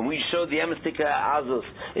Ahava, when we show the Emistika Azos,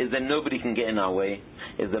 is that nobody can get in our way,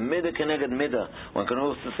 is the Midah Keneged Midah. One can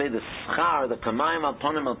also say the Schar, the Kamayim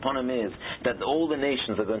Alponim is that all the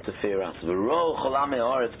nations are going to fear us.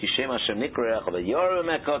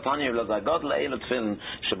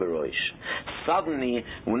 Suddenly,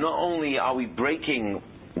 not only are we breaking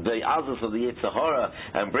the azas of the Yetzer Hara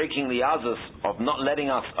and breaking the azas of not letting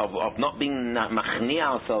us, of not being machnia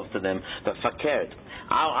ourselves to them, but fakert.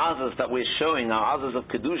 Our azas that we're showing, our azas of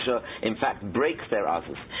Kedusha, in fact breaks their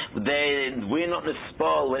azas. We're not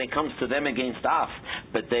nispal when it comes to them against us,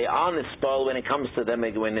 but they are nispal when it comes to them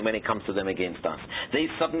when it comes to them against us. They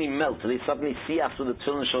suddenly melt. They suddenly see us with the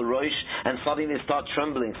Tefillin Shel Rosh, and suddenly they start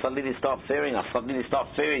trembling. Suddenly they start fearing us. Suddenly they start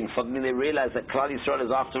fearing. Suddenly they realize that Klal Yisrael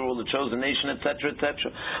is after all the chosen nation, etc.,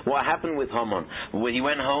 etc. What happened with Haman? When he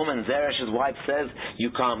went home and Zeresh's wife says,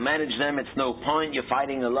 "You can't manage them. It's no point. You're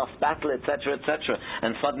fighting a lost battle, etc., etc."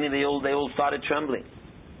 And suddenly they all started trembling.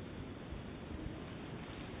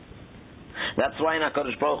 That's why in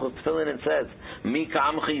HaKadosh Baruch Hu's Tefillin it says, "Mika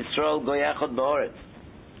Amchi Yisrael Goyechot Ba'oretz."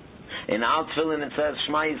 In our Tefillin it says,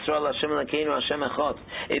 "Shema Yisrael Hashem Elokeinu Hashem Echad."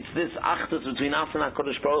 It's this achdus between us and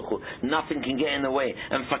HaKadosh Baruch Hu. Nothing can get in the way.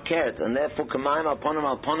 And fakert, and therefore Kamayim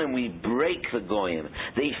Alponim, we break the goyim.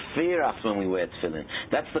 They fear us when we wear Tefillin.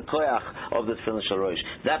 That's the koyach of the Tefillin Shel Rosh.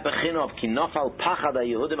 That bechin of Kinof al Pachad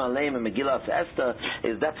HaYehudim Aleim and Megillas Esther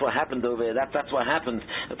that's what happened over here. That's what happens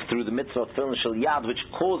through the mitzvah of Tefillin Shel Yad, which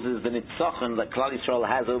causes the nitzachon that Klal Yisrael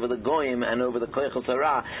has over the goyim and over the koyach of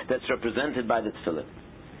Sarah that's represented by the Tefillin.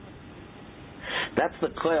 That's the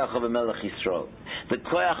koyach of a Melech Yisrael. The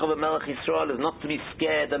koyach of a Melech Yisrael is not to be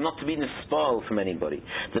scared and not to be nispal from anybody.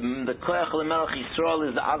 The koyach of the Melech Yisrael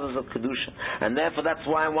is the azaz of Kedusha. And therefore that's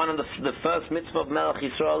why one of the first mitzvah of Melech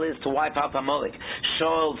Yisrael is to wipe out Amalek.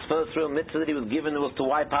 Shaul's first real mitzvah that he was given was to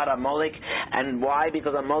wipe out Amalek. And why?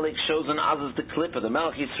 Because Amalek shows an azaz to Klippa. The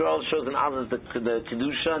Melech Yisrael shows an azaz to the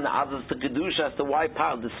Kedusha, and the azaz to Kedusha has to wipe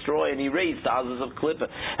out, destroy, and erase the azaz of Klippa.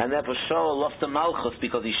 And therefore Shaul lost the Malchus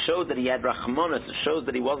because he showed that he had Rachmanis. It shows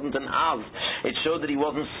that he wasn't an Az. It showed that he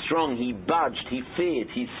wasn't strong. He budged. He feared.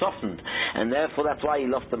 He softened. And therefore that's why he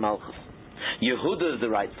lost the Malchus. Yehuda is the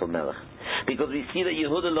rightful Melech. Because we see that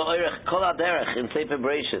Yehuda lo'orech kol haderech in Sefer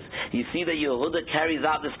Bereshis. You see that Yehuda carries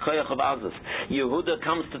out this koyach of Azaz. Yehuda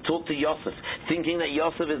comes to talk to Yosef, thinking that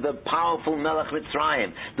Yosef is the powerful Melech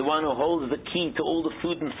Mitzrayim, the one who holds the key to all the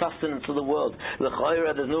food and sustenance of the world.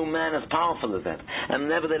 L'choira, there's no man as powerful as that. And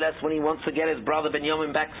nevertheless, when he wants to get his brother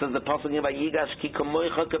Benjamin back, says the pasuk by Yigash ki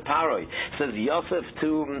kamoicha keparoi. Says Yosef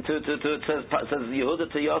says Yehuda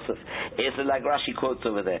to Yosef. It's like Rashi quotes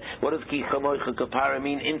over there. What does ki kamoicha keparoi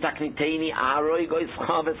mean?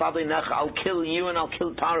 I'll kill you and I'll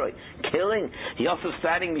kill Paroi. Killing. Yosef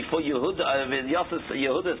standing before Yehuda.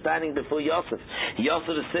 Yehuda standing before Yosef. Yosef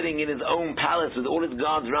is sitting in his own palace with all his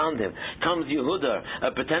guards around him. Comes Yehuda,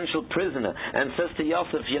 a potential prisoner, and says to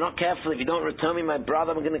Yosef, if you're not careful, if you don't return me my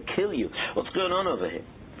brother, I'm going to kill you. What's going on over here?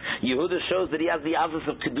 Yehuda shows that he has the azas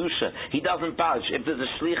of Kedusha. He doesn't budge. If there's a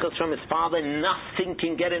shlichus from his father, nothing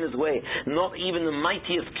can get in his way. Not even the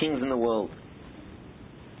mightiest kings in the world.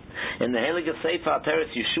 In the Heilige Sefer Teres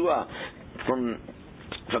Yeshua from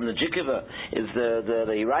the Jikva is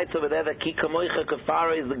he writes over there that Ki Kamoicha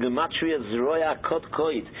Kafara is the gematria Zroya Kot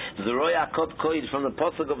Koid. Zroya Kot Koid from the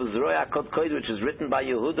pasuk of Zroya Kot Koid, which is written by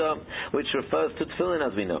Yehuda, which refers to Tefillin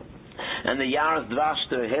as we know. And the Yaras Dvash,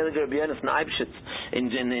 the Heilige Rabbi Yonasan Eibshitz in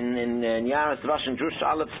Yaras Dvash and Drush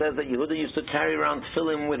Aleph says that Yehuda used to carry around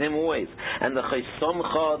Tefillin with him always. And the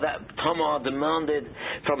Chesomcha that Tamar demanded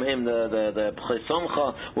from him, the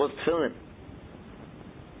Chesomcha was Tefillin.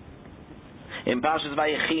 In Parshas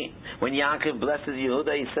Vayechi, When Yaakov blesses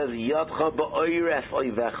Yehuda, he says, Yodcha ba'oiref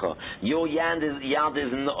oivecha. Your yad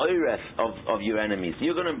is in the oiref of your enemies.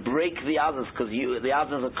 You're going to break the others because the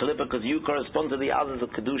others are klippa, because you correspond to the others of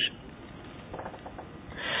kedusha.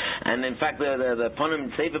 And in fact, the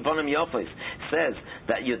Sefer Ponim Yofos says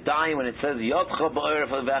that Yodai, when it says Yodcha ba'oiref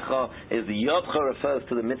oivecha, is the Yodcha refers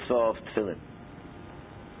to the mitzvah of tefillin.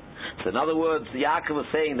 So in other words, Yaakov was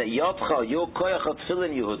saying that Yodcha, your koyach of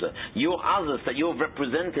tefillin, Yehuda, your others that you've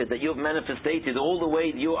represented, that you've manifested all the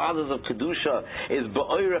way, your others of kedusha is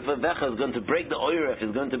ba'oiref avecha, is going to break the oiref,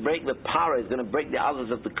 is going to break the para, is going to break the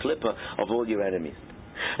others of the klippa of all your enemies.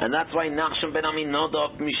 And that's why Nachshon ben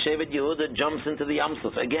Aminadab Mishevet Yehuda jumps into the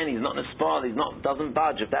Yamsuf. Again, he's not Nespal, doesn't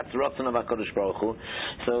budge. If that's the Ratzon of HaKadosh Baruch Hu,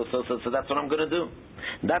 so that's what I'm going to do.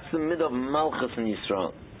 That's the mid of Malchus in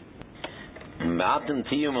Yisrael. We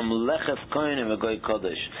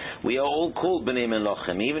are all called B'nai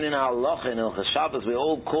Melachim. Even in our Lachim, in Hilchos Shabbos, we are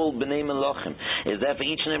all called B'nai Melachim. Is that for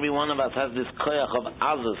each and every one of us has this koyach of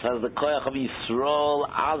Azus, has the koyach of Yisrael,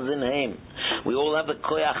 Az in Heim. We all have the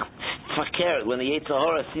koyach fakir. When the Yetzer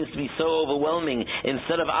Hara seems to be so overwhelming,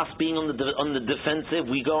 instead of us being on the defensive,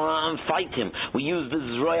 we go around and fight him. We use the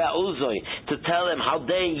Zroya Uzoi to tell him, how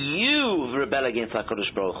dare you rebel against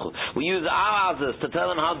HaKadosh Baruch Hu. We use our Azus to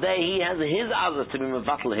tell him how dare he has his Azus to be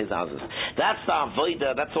mevatel his Azus. That's our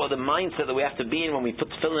avodah. That's what the mindset that we have to be in when we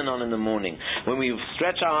put tefillin on in the morning. When we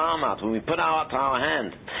stretch our arm out, when we put our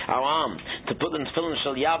arm, to put the tefillin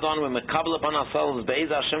shel yad on, we're mekabel upon ourselves,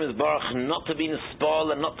 be'ez Hashem is baruch, not to be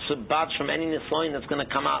nespal and not to budge from any nisoyin that's going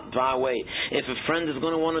to come out our way. If a friend is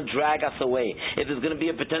going to want to drag us away, if there's going to be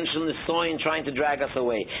a potential nisoyin trying to drag us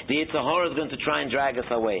away, the Yetzer Hara is going to try and drag us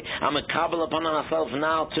away. I'm mekabel upon ourselves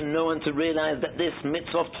now to know and to realize that this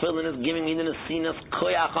mitzvah of tefillin is giving me the nesinas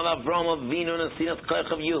koyach of Avram Avinu, nesinas koyach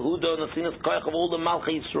of Yehuda, nesinas koyach of all the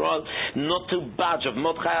Malchei Yisrael, not to budge, of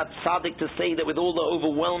Mordechai Tzaddik to say that with all the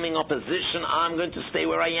overwhelming opposition, I'm going to stay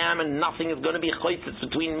where I am and nothing is going to be choitzitz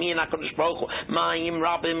between me and HaKadosh Baruch Hu. Ma'im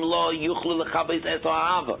rabim lo yuchlu lechabes es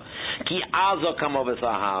ahava ki azo kamov es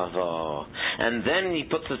ahava. And then he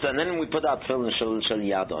puts us, and then we put our tefillin shel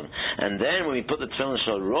yadon, and then when we put the tefillin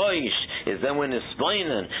shel roish, is then when it's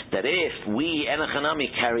explaining that if we enachanami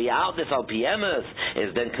carry out this al piemes,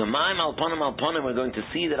 is then kamaim al ponim, we're going to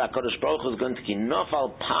see that HaKadosh Baruch Hu is going to kinof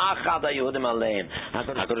al pachad haYehudim aleim.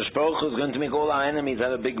 HaKadosh Baruch Hu is going to make all our enemies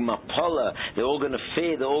have a big mapola. They're all going to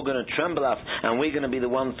fear, they're all going to tremble us, and we're going to be the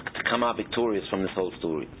ones to come out victorious from this whole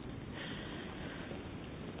story.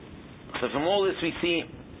 So from all this we see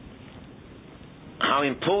how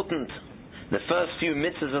important the first few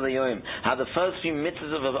mitzvahs of the Yom, how the first few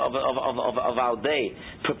mitzvahs of our day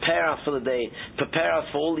prepare us for the day, prepare us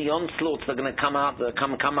for all the onslaughts that are going to come out,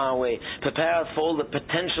 come our way, prepare us for all the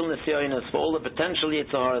potential nisyonos, for all the potential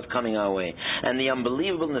Yetzer Haras coming our way, and the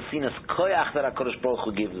unbelievable nesinas koyach that HaKadosh Baruch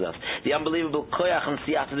Hu gives us, the unbelievable koyach and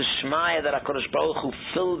siyata d'shmaya that HaKadosh Baruch Hu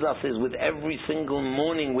fills us with every single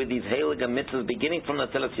morning with these heilige mitzvahs, beginning from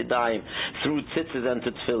the Telas Yadayim through tzitzis and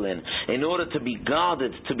to tefillin, in order to be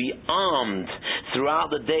guarded, to be armed throughout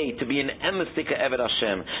the day, to be an emestika Eved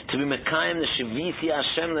Hashem, to be mekayim the shivisi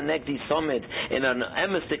Hashem the negdi somid in an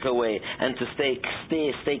emestika way, and to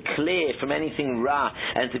stay clear from anything ra,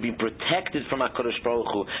 and to be protected from HaKadosh Baruch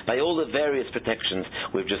Hu by all the various protections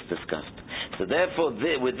we've just discussed. So therefore,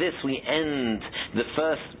 with this we end the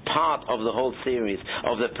first part of the whole series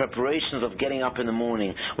of the preparations of getting up in the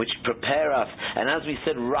morning, which prepare us. And as we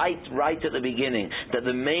said right at the beginning, that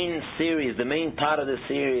the main series, the main part of the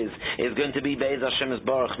series is going to be Be'ez Hashem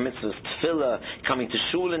Baruch mitzvahs, tefillah, coming to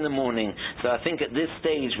shul in the morning. So I think at this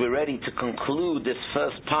stage we're ready to conclude this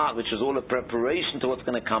first part, which is all a preparation to what's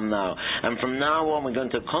going to come now. And from now on we're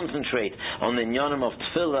going to concentrate on the inyanim of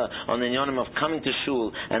tefillah, on the inyanim of coming to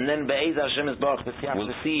shul, and then Be'ez Hashem Baruch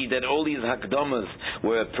we'll see that all these hakdamas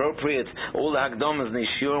were appropriate. All the hakdamas and the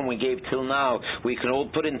shiurim we gave till now, we can all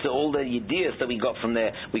put into all the ideas that we got from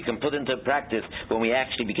there, we can put into practice when we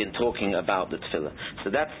actually begin talking about the tefillah. So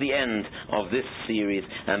that's the end of this series,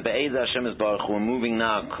 and Be'ez Hashem Baruch we're moving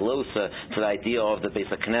now closer to the idea of the Beis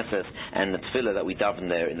HaKnesses and the tefillah that we daven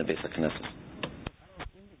there in the Beis HaKnesses.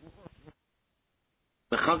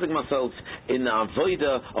 Mechazik myself in the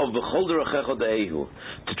avodah of B'chol Derechecha De'ehu,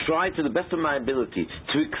 to try to the best of my ability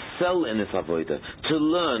to excel in this avodah, to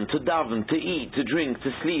learn, to daven, to eat, to drink,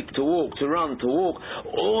 to sleep, to walk, to run, to walk,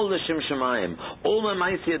 all the Shem Shemayim, all my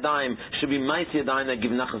Ma'aseh Yadayim should be Ma'aseh Yadayim that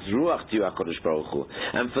give nachas ruach to you, HaKadosh Baruch Hu.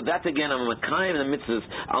 And for that again, I'm mekayim the mitzvahs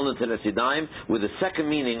al Telas Yadayim with the second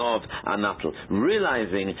meaning of Anatl,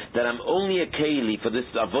 realizing that I'm only a keli for this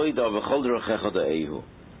avodah of B'chol Derechecha De'ehu.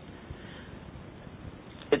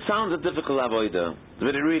 It sounds a difficult avodah,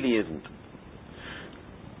 but it really isn't.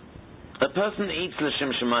 A person eats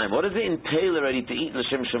l'shem shemayim. What does it entail already to eat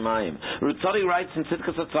l'shem shemayim? Rutzadi writes in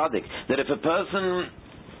Tzidkas HaTzadik that if a person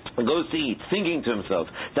goes to eat, thinking to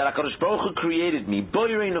himself that HaKadosh Baruch Hu created me,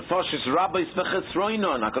 boirei nefashis rabbis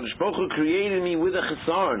v'chesroinon, HaKadosh Baruch Hu created me with a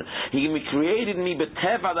chesaron. He created me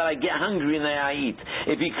b'teva that I get hungry and that I eat.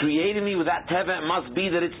 If He created me with that teva, it must be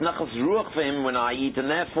that it's nachas ruach for Him when I eat, and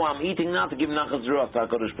therefore I'm eating not to give nachas ruach to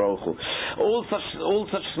HaKadosh Baruch Hu. All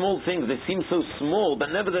such small things, they seem so small,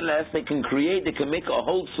 but nevertheless they can make a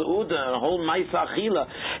whole su'uda, a whole ma'isa achila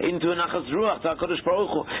into a nachas ruach to HaKadosh Baruch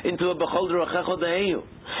Hu, into a b'chol d'rochecho de'eyu.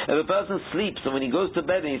 If a person sleeps and when he goes to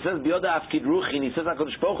bed and he says B'yoda Afkid Ruchi and he says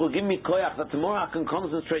HaKadosh Baruch Hu, give me koyach that tomorrow I can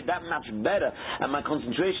concentrate that much better and my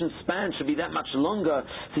concentration span should be that much longer.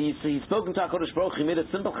 So he's spoken to HaKadosh Baruch Hu, he made a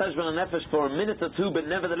simple cheshbon nefesh for a minute or two, but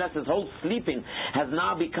nevertheless his whole sleeping has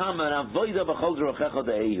now become an avoida b'chol d'rochecho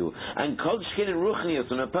de'eyu. And kol shkin and ruchnius,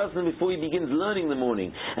 when a person before he begins learning in the morning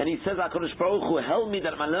and he says HaKadosh Baruch Hu, help me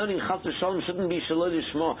that my learning chas v'shalom shouldn't be shaloi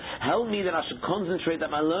lishmo, help me that I should concentrate, that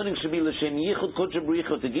my learning should be l'shem yichud kodesh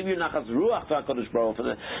b'richud, to give you nachas ruach to HaKadosh Baruch Hu. For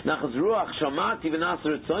the nachas ruach shamati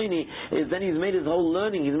v'naser etzoini is then he's made his whole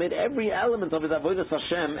learning, he's made every element of his avodas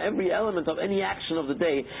Hashem, every element of any action of the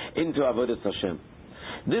day into avodas Hashem.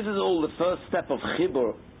 This is all the first step of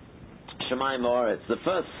chibur Shemayim Haaretz, the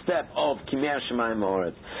first step of Kimer Shemayim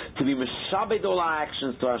Haaretz, to be meshabed all our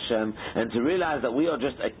actions to Hashem and to realize that we are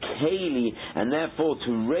just a keli, and therefore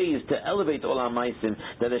to raise, to elevate all our maisim,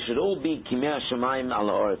 that there should all be Kimer Shemayim al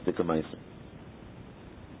Haaretz Dika maisim.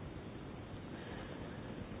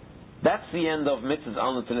 That's the end of Mitzvahs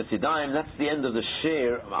Al Netilas Yadayim. That's the end of the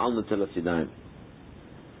share of Al Netilas Yadayim.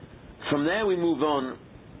 From there we move on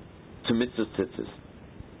to Mitzvahs Tzitzis.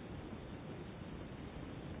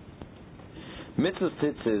 Mitzvahs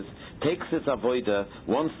Tzitzis takes its avoida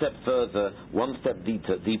one step further, one step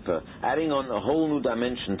deeper, adding on a whole new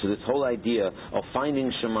dimension to this whole idea of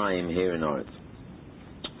finding Shemayim here in Eretz.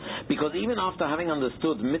 Because even after having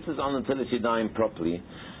understood Mitzvahs Al Netilas Yadayim properly,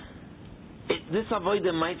 this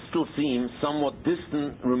avodah might still seem somewhat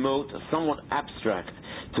distant, remote, somewhat abstract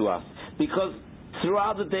to us. Because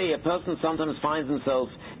throughout the day, a person sometimes finds himself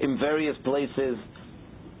in various places,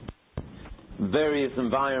 various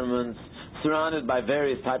environments, surrounded by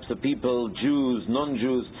various types of people, Jews,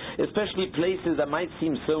 non-Jews, especially places that might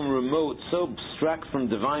seem so remote, so abstract from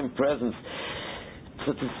divine presence.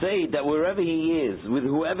 So to say that wherever he is, with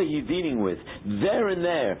whoever he's dealing with, there and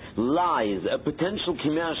there lies a potential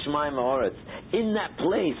Kimer Shemayim Haaretz. In that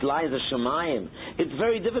place lies a Shemayim. It's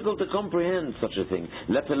very difficult to comprehend such a thing,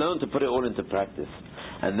 let alone to put it all into practice.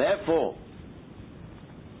 And therefore,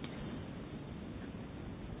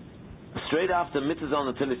 straight after Mitzvahs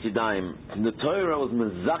Al Netilas Yadayim, the Torah was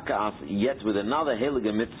mezaka us yet with another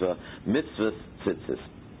heilige mitzvah, Mitzvahs Tzitzis.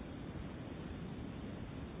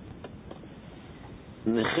 The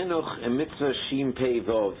chinuch in mitzvah shim pei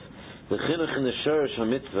vov, the chinuch in the shorish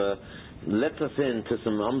ha-mitzvah lets us into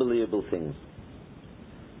some unbelievable things.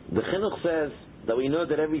 The chinuch says that we know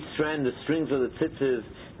that every strand, the strings of the tzitzis,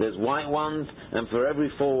 there's white ones, and for every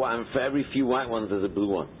few white ones there's a blue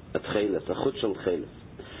one, a tcheles, a chut shel tcheles.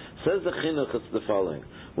 Says the chinuch, it's the following.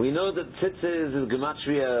 We know that tzitzis is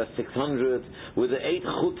gematria 600, with the 8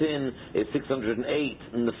 chutin is 608,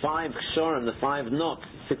 and the 5 kshorim, the 5 knots,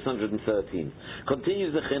 613.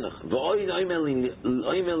 Continues the chinuch. V'oid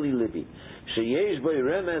oimel li libi, sheyesh boi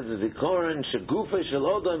remez v'zikoren, shegufei shel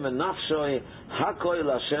odom v'nafshoi, hakoy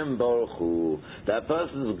l'Hashem baruch hu. That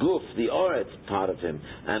person's guf, the oretz part of him,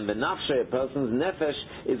 and v'nafshoi, a person's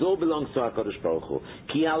nefesh, is all belongs to HaKadosh Baruch Hu.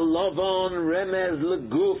 Ki alovon remez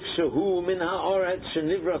l'guf shehu min ha'oretz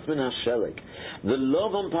shenivras min ha'shelik. The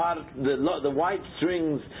lovon part, the white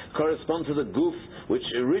strings correspond to the guf, which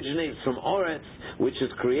originates from oretz, which is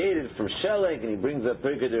created from Shelek, and he brings a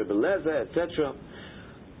Pirkei Rebbe, etc.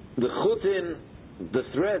 The chutin, the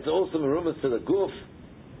threads, also merumas to the guf,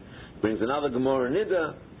 brings another Gemara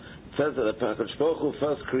Nida. It says that the HaKadosh Baruch Hu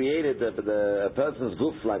first created a person's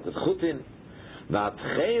guf like the chutin.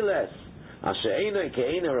 V'atcheles asher eino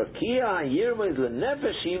ke'eino rakia yirmos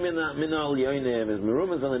lenefesh min al yoinem is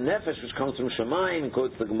merumas on the nefesh which comes from Shemayim.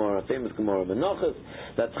 Quotes the Gemara, famous Gemara Menachos,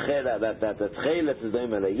 that tcheles is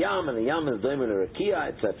doim el yam, and the yam is doim el rakia,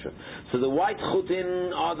 etc. So the white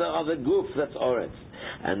chutin are the guf, that's oretz,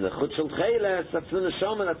 and the chut shel tcheles, that's the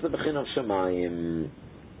neshama, that's the bechin of Shemayim.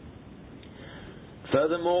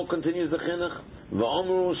 Furthermore, continues the chinuch,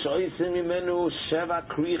 v'omru shoysim imenu sheva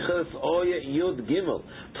krichas oya yud gimel,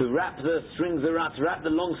 to wrap the strings around, to wrap the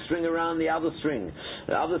long string around the other string.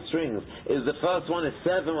 The other strings is the first one is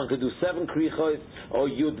 7. One could do 7 krichos or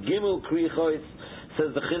yud gimel krichos.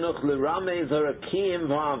 says the Chinuch, L'ramez harakim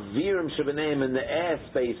v'avirim shebeneim, in the air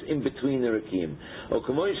space in between the rakim. O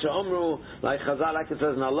Kamoisha Omru, like Chazal, like it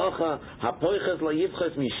says in Halacha, hapoiches la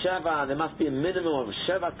yivchos misheva, there must be a minimum of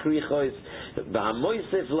sheva krichos,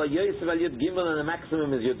 v'hamoisef la yosef al yud gimel, and the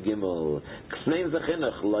maximum is yud gimel. Explains the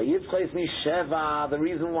Chinuch, la yivchos misheva, the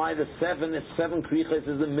reason why the seven krichos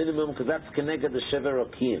is the minimum, because that's connected to sheva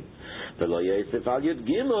rakim. But la yosef al yud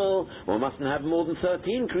gimel, one mustn't have more than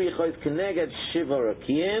 13 krichos connected shiva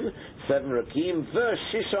rakim, 7 rakim,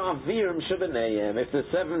 v'shisha avirim shebeneim. If there's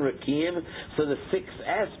 7 rakim, so the 6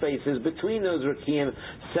 air spaces between those rakim,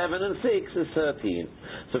 7 and 6 is 13.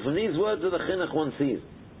 So from these words of the Chinuch one sees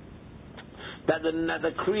that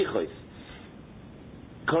the krichos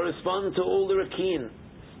correspond to all the rakim.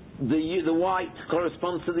 The white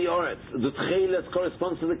corresponds to the oretz. The tcheles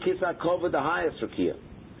corresponds to the kisah kavod, the highest rakia.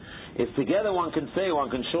 If together one can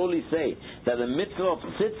surely say that the mitzvah of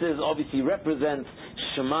tzitzis obviously represents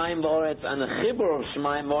Shemayim B'Oretz, and the chibur of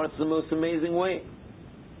Shemayim B'Oretz the most amazing way.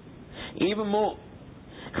 Even more,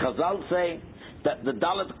 Chazal say that the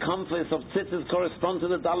Dalet Kamfis of tzitzis correspond to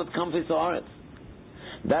the Dalet Kamfis of Oretz.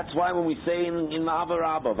 That's why when we say in Ma'ava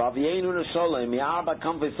Rabbah, V'avienu Nesholem, Mi'arba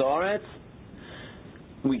Kamfis Oretz,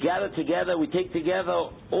 we gather together, we take together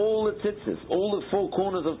all the tzitzis, all the 4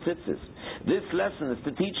 corners of tzitzis. This lesson is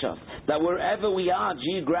to teach us that wherever we are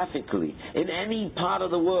geographically, in any part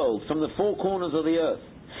of the world, from the 4 corners of the earth,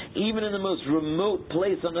 even in the most remote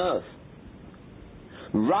place on earth,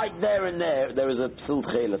 right there and there is a psilt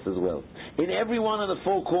cheles as well. In every one of the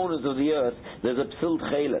 4 corners of the earth, there's a psilt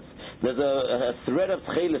cheles. There's a thread of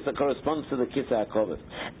tcheles that corresponds to the kiseh hakovod.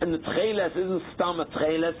 And the tcheles isn't stam a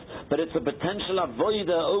tcheles, but it's a potential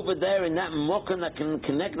avoida over there in that mokum that can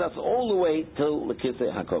connect us all the way till the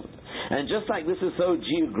kiseh hakovod. And just like this is so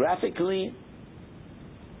geographically,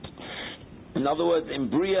 in other words, in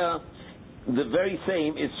Bria, the very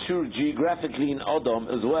same is true geographically in Odom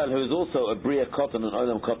as well, who is also a Bria Kotan and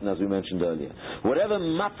Odom Kotan, as we mentioned earlier. Whatever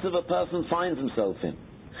matzav a person finds himself in,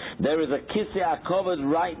 there is a kiseh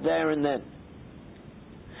hakovod right there and then.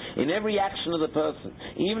 In every action of the person,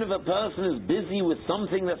 even if a person is busy with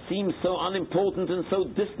something that seems so unimportant and so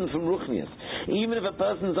distant from Ruchnius, even if a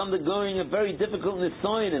person is undergoing a very difficult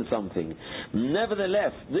nisayon in something,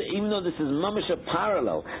 nevertheless, even though this is mamish a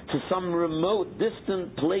parallel to some remote,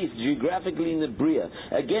 distant place geographically in the Bria,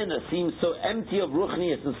 again, that seems so empty of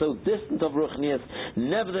Ruchnius and so distant of Ruchnius,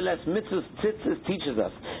 nevertheless, Mitzvah Tzitzis teaches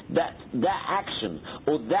us that that action,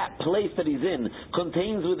 or that place that he's in,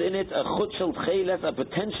 contains within it a chut shel tcheles, a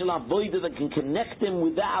potential avoida that can connect him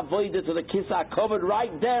with that avoida to the kiseh hakovod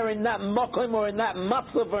right there in that mokum or in that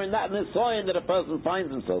matzav or in that nisayon that a person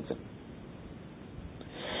finds himself in.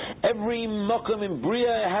 Every mokum in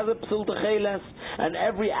Bria has a psilt cheles, and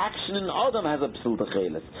every action in Adam has a psilt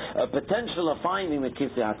cheles, a potential of finding the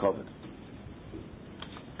kiseh hakovod.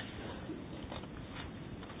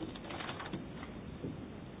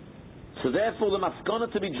 So therefore the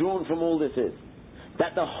maskana to be drawn from all this is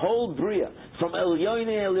that the whole Bria, from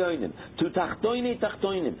Elyonim to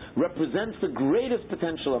Tachtoinim, represents the greatest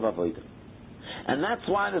potential of Avodah. And that's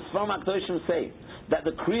why the Sfarim HaKadoshim say that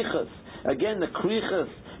the krichas, again the krichas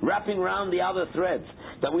wrapping around the other threads,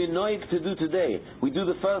 that we're noig to do today. We do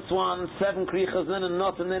the first one, 7 krichas, then a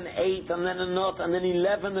knot, and then 8, and then a knot, and then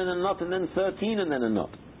 11, and a knot, and then 13, and then a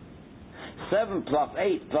knot. 7 plus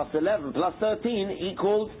 8 plus 11 plus 13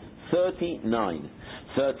 equals 39.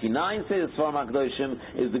 39, says Sfarim HaKadoshim,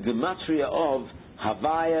 is the gematria of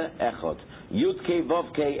Havaya Echad. Yud Kei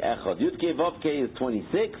Vav Kei Echad. Yud Kei Vav Kei is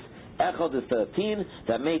 26, Echad is 13,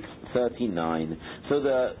 that makes 39. So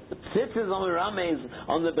the tzitzis on the Ramez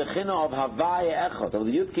on the Bechina of Havaya Echad, of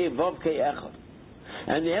the Yud Kei Vav Kei Echad.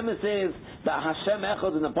 And the Emes says that Hashem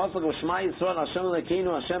Echad in the pasuk of Shema Yisrael, Hashem Elokeinu,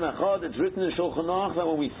 Hashem Echad, it's written in Shulchan Aruch that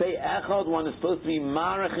when we say Echad, one is supposed to be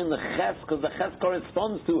Marach in the Ches, because the Ches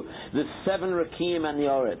corresponds to the 7 Rakim and the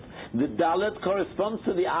Oretz. The Dalet corresponds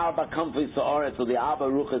to the Arba Kamfis Oretz, or the Arba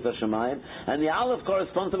Ruchas HaShemayim, and the Aleph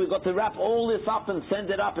corresponds to, we've got to wrap all this up and send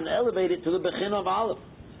it up and elevate it to the Bechin of Aleph.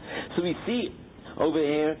 So we see over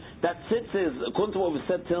here that tzitzis, according to what we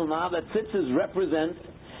said till now, that tzitzis represent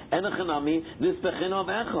Enochanami, this Bechina of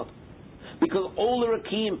Echad. Because all the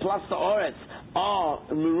Rakim plus the Oretz are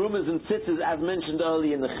Merumas and Tzitzis as mentioned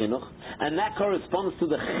earlier in the Chinuch, and that corresponds to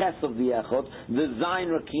the Ches of the Echad, the Zayin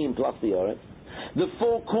Rakim plus the Oretz. The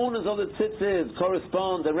 4 corners of the Tzitzis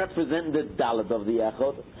correspond and represent the Dalet of the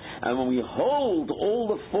Echad, And when we hold all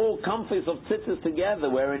the four comforts of tzitzis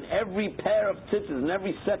together, where in every pair of tzitzis, in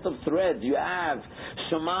every set of threads, you have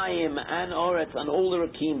Shamayim and Oretz and all the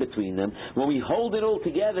Rakim between them, when we hold it all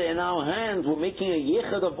together in our hands, we're making a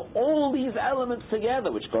yichud of all these elements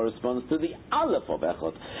together, which corresponds to the Aleph of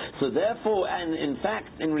Echad. So therefore, and in fact,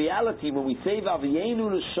 in reality, when we say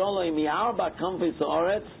V'aviyenu l'sholoi mi'arba kamfis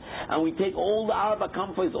Oretz, and we take all the Arba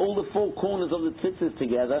Kamfos, all the four corners of the tzitzis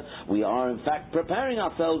together, we are in fact preparing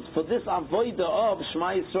ourselves for this avodah of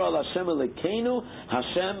Shema Yisrael Hashem Elokeinu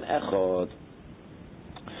Hashem Echad.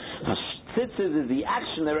 Tzitzis is the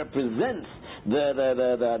action that represents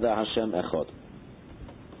the Hashem Echad.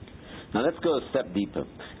 Now let's go a step deeper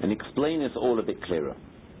and explain this all a bit clearer.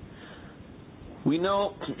 We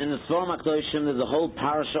know in the Sforim HaKadoshim there's a whole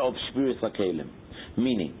parasha of Shbiras HaKelim,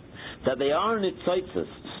 meaning that they are nitzotzos,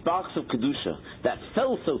 sparks of Kedusha, that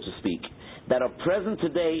fell, so to speak, that are present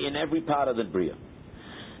today in every part of the Bria.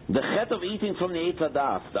 The chet of eating from the Eitz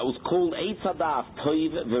Hadas, that was called Eitz Hadas,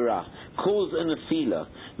 Toiv V'Ra, caused a nefila,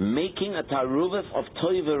 making a taruvas of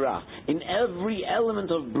Toiv V'Ra. In every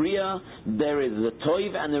element of Bria, there is the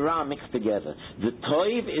Toiv and the Ra mixed together. The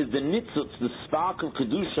Toiv is the nitzutz, the spark of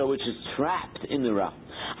Kedusha, which is trapped in the Ra.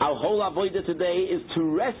 Our whole avodah today is to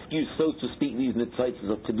rescue, so to speak, these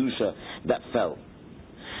nitzotzos of Kedusha that fell.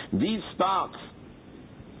 These sparks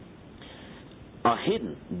are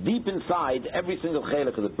hidden deep inside every single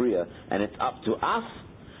chelek of the Bria, and it's up to us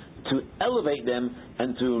to elevate them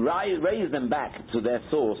and to raise them back to their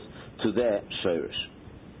source, to their shorish.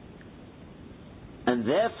 And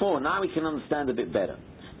therefore, now we can understand a bit better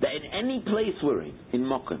that in any place we're in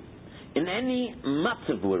Mokum, in any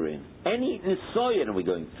matzav we're in, any nisoyan we're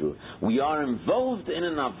going through, we are involved in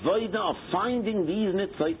an avodah of finding these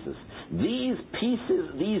nitzotzos, these pieces,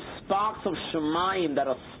 these sparks of Shemayim that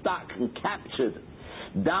are stuck and captured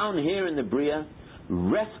down here in the Bria,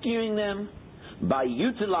 rescuing them by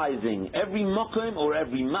utilizing every mokum or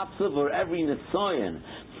every matzav or every nisoyan,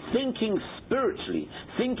 thinking spiritually,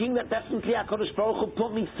 thinking that definitely HaKadosh Baruch Hu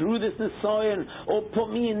put me through this nisayon, or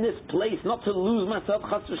put me in this place, not to lose myself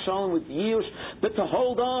chas v'shalom with yish, but to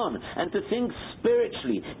hold on and to think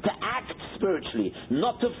spiritually, to act spiritually,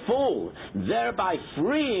 not to fall, thereby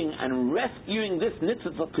freeing and rescuing this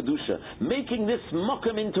nitzvah of Kedusha, making this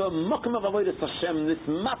mokum into a mokum of avodas Hashem, this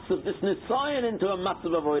matzav, this nisayon into a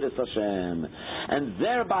matzav of avodas Hashem, and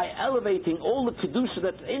thereby elevating all the Kedusha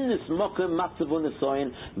that's in this mokum, matzav, and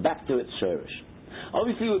nisayon back to its shorish.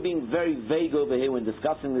 Obviously, we're being very vague over here when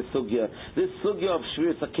discussing this sugya. This sugya of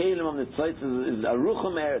Shviras HaKelim on the Tzaitzes is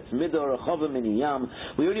Arucham Eretz Midor Rechovim Miniyam.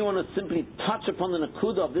 We only want to simply touch upon the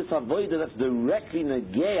Nakuda of this avodah that's directly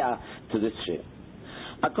negeya to this shir.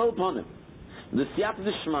 Akol upon him, the Siyata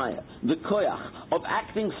D'Shmaya, the Koyach of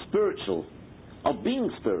acting spiritual, of being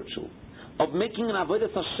spiritual, of making an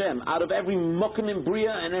avodas Hashem out of every mokum in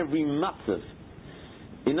Bria and every matzav.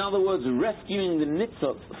 In other words, rescuing the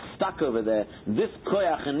nitzot stuck over there. This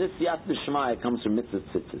koyach and this siyat d'shmaya comes from mitzvah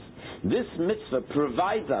tzitzis. This mitzvah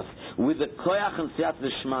provides us with the koyach and siyat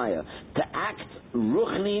d'shmaya to act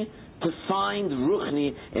ruchni, to find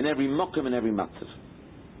ruchni in every mokum and every matzav.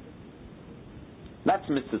 That's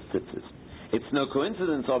mitzvah tzitzis. It's no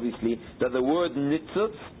coincidence, obviously, that the word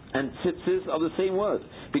nitzot and tzitzis are the same word,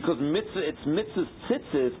 because it's mitzvah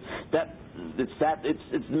tzitzis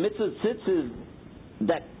it's mitzvah tzitzis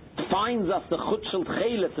that finds us the chut shel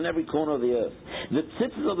cheles in every corner of the earth. The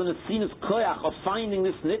tzitzis of the Nesinas Koyach of finding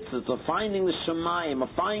this nitzitz, of finding the Shemayim, of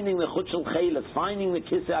finding the chut shel cheles, finding the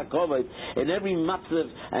kisei hakovod in every matzav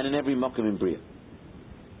and in every mokum in Bria.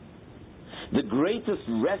 The greatest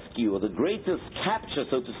rescue, or the greatest capture,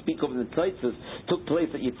 so to speak, of the tzitzis took place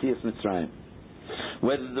at Yetzias Mitzrayim,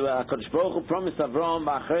 where the HaKadosh Baruch Hu promised Avraham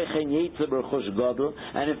Ba'achrechen Yetzer B'Rechush Godel,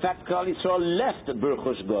 and in fact Klal Yisrael left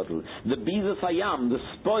B'Rechush Godel, the Bizas Hayam, the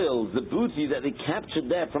spoils, the booty that they captured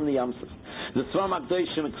there from the Yamsuf. The Sforim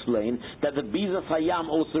HaKadoshim explain that the Bizas Hayam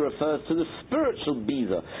also refers to the spiritual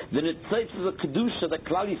Biza, the Nitzotzos of Kedusha that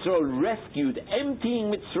Klal Yisrael rescued,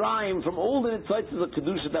 emptying Mitzrayim from all the Nitzotzos of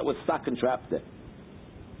Kedusha that were stuck and trapped there.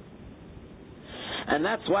 And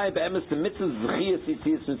that's why be'emes the mitzvah Zechiyas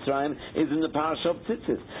Yetzias Mitzrayim is in the parasha of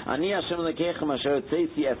Tzitzis. Ani Hashem Lekechem Asher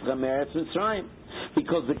Tzesi Escha Meretz Mitzrayim.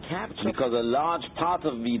 Because a large part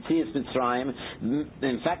of Yetzias Mitzrayim,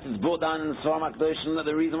 in fact, it's brought down in the Sforim HaKadoshim that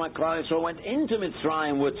the reason why Klal Yisrael went into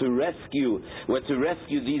Mitzrayim were to rescue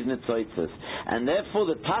these Nitzotzos, and therefore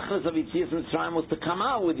the tachlis of Yetzias Mitzrayim was to come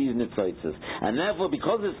out with these Nitzotzos, and therefore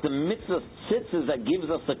because it's the mitzvah tzitzis that gives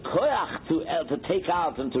us the koyach to take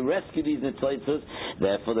out and to rescue these Nitzotzos,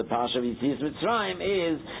 therefore the parasha of Yetzias Mitzrayim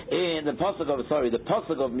is in the pasuk of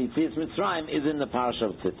Yetzias Mitzrayim is in the parasha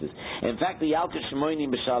of Tzitzis. In fact, the Yalkut Moini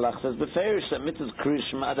B'Shalach says beferish that mitzvahs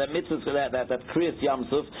Kriyas that Kriyas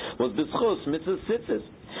Yamsuf was b'schus mitzvahs tzitzis.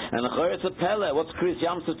 And it's a pella. What's Kriyas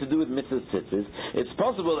Yamsuf to do with mitzvahs tzitzis? It's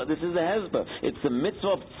possible that this is the hezbollah. It's the mitzvah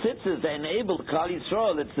of tzitzis that enabled Klal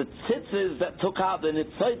Yisrael. It's the tzitzis that took out the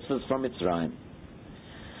nitzitzes from Mitzrayim.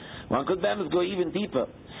 One could go even deeper.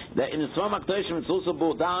 That in the Svam HaKadoshim it's also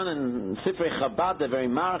brought down in Sifrei Chabad, the very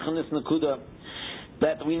marach in this Nakuda,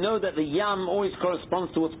 that we know that the Yam always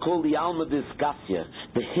corresponds to what's called the Alma Disgasya,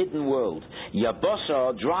 the hidden world. Yabosha,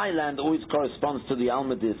 or dry land, always corresponds to the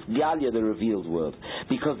Alma Disgalia, the revealed world,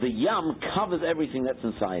 because the Yam covers everything that's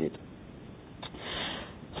inside it.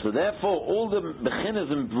 So therefore, all the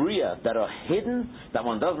bechinas in Bria that are hidden, that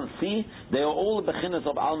one doesn't see, they are all the bechinas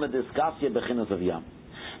of Alma Disgasya, bechinas of Yam.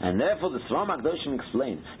 And therefore the Svam HaKadoshim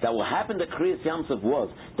explained that what happened at Kriyas Yamsuf was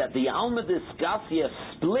that the Alma Disgasya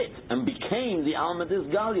split and became the Alma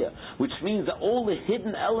Disgalia, which means that all the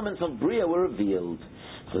hidden elements of Bria were revealed.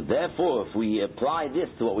 So therefore, if we apply this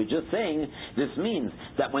to what we're just saying, this means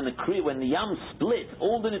that when the Yam split,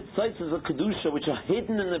 all the nitzitzes of Kedusha, which are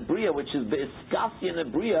hidden in the Bria, which is the Iskasi in the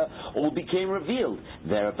Bria, all became revealed.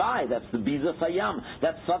 Thereby, that's the Biza Sayam.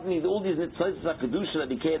 That suddenly all these nitzitzes of Kedusha that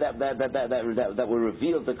became that were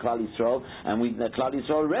revealed to Klal Yisrael, and Klal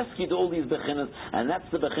Yisrael rescued all these bechinas, and that's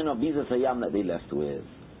the bechin of Biza Sayam that they left with.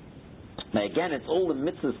 Now again, it's all the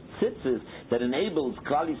mitzvahs tzitzis that enables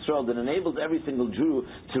Klal Yisrael, that enables every single Jew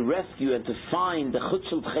to rescue and to find the chut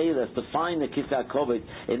shel tcheles, to find the kisei hakoved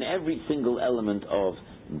in every single element of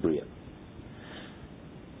Bria.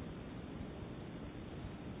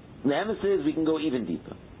 The emphasis is we can go even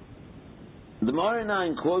deeper. The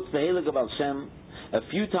Moranai quotes the Heilig of Baal Shem a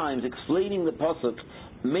few times, explaining the pasuk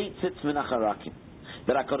Meitzitz min acharakim,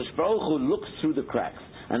 that HaKadosh Baruch Hu looks through the cracks.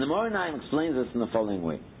 And the Moranai explains this in the following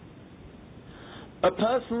way. A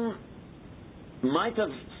person might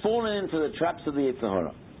have fallen into the traps of the Yetzer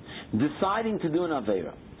Hara, deciding to do an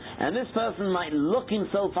Aveira. And this person might lock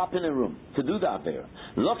himself up in a room to do the Aveira,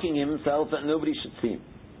 locking himself that nobody should see him.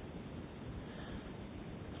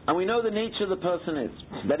 And we know the nature of the person is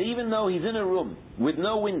that even though he's in a room with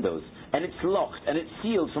no windows, and it's locked, and it's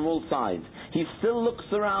sealed from all sides, he still looks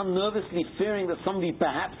around nervously, fearing that somebody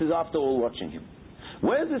perhaps is after all watching him.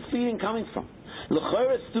 Where is this feeling coming from?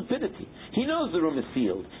 L'chora, stupidity. He knows the room is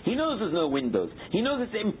sealed. He knows there's no windows. He knows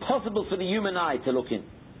it's impossible for the human eye to look in.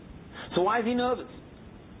 So why is he nervous?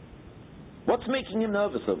 What's making him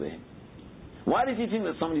nervous over here? Why does he think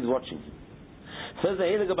that somebody's watching him? Says the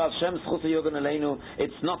Heilig Baal Shem Zchus Yogan Aleinu,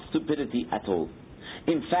 it's not stupidity at all.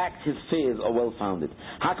 In fact, his fears are well founded.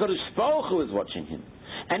 HaKadosh Baruch Hu is watching him,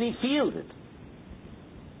 and he feels it.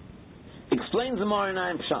 Explains the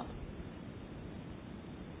Moranai Pshat.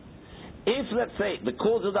 If, let's say, the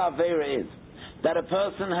cause of the Aveira is that a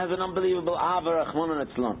person has an unbelievable Ava Rachmana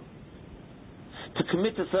Litzlan, to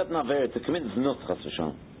commit a certain Aveira, to commit Znut Chas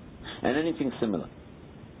v'Shalom, and anything similar,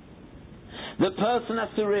 the person has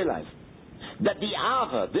to realize that the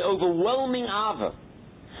Ava, the overwhelming Ava,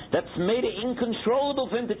 that's made it incontrollable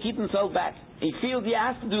for him to keep himself back. He feels he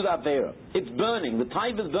has to do the Aveira. It's burning. The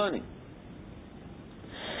taiva is burning.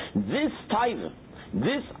 This taiva,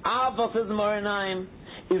 this Ava, says Moranai,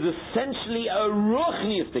 is essentially a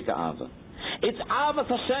ruchniistic Ava. It's Avas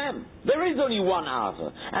Hashem. There is only one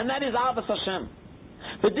Ava, and that is Avas Hashem.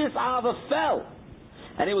 But this Ava fell,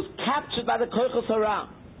 and it was captured by the Kochos Hara,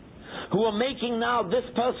 who are making now this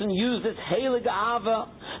person use this Heilig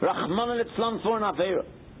Ava, Rachmana Litzlan, for an Aveira.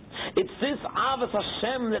 It's this Avas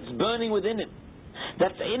Hashem that's burning within him,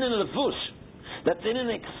 that's in a levush, that's in an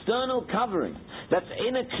external covering, that's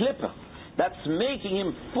in a klippa, that's making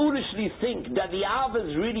him foolishly think that the Ava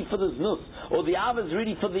is really for the Znus, or the Ava is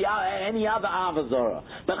really for the any other Ava Zorah.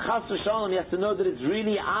 But Chas v'Shalom, he has to know that it's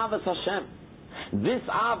really Avas Hashem. This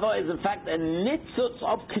Ava is in fact a nitzutz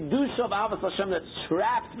of Kedusha of Avas Hashem that's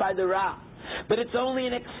trapped by the Ra. But it's only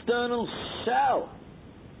an external shell.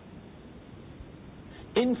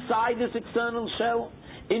 Inside this external shell,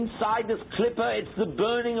 inside this klippa, it's the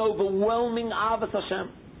burning, overwhelming Avas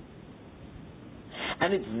Hashem.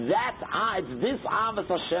 And it's this Avas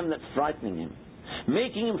Hashem that's frightening him,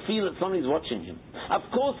 making him feel that somebody's watching him. Of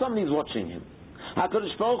course somebody's watching him.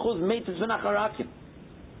 HaKadosh Baruch Hu's meitzis v'nacharakim.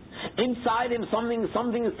 Inside him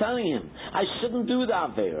something is telling him, I shouldn't do the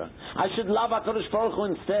Aveira. I should love HaKadosh Baruch Hu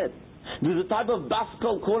instead. There's a type of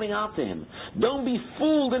baskol calling out to him. Don't be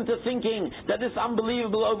fooled into thinking that this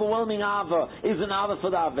unbelievable, overwhelming Ava is an Ava for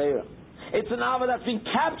the Aveira. It's an Ava that's been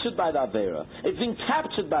captured by the Aveira. It's been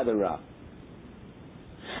captured by the Ra.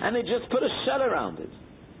 And they just put a shell around it.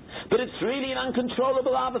 But it's really an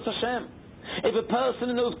uncontrollable Avas Hashem. If a person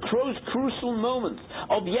in those crucial moments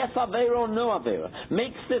of yes Avera or no Avera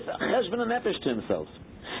makes this cheshbon nefesh to himself,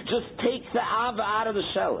 just take the Ava out of the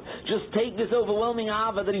shell, just take this overwhelming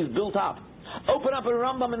Ava that he's built up. Open up a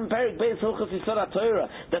Rambam in Perik Beis Hilchos Yisod HaTorah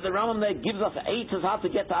that the Rambam there gives us eight is how to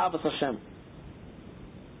get to Avos Hashem.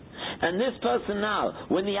 And this person now,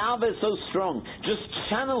 when the Ava is so strong, just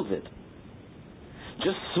channels it.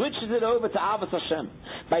 Just switches it over to Avos Hashem.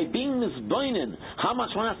 By being misboinen, how much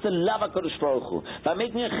one has to love HaKadosh Baruch Hu. By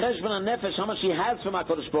making a cheshbon nefesh, how much he has from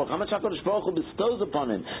HaKadosh Baruch Hu. How much HaKadosh Baruch Hu bestows upon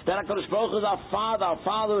him. That HaKadosh Baruch Hu is our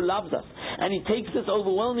Father who loves us. And he takes this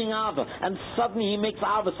overwhelming Ava, and suddenly he makes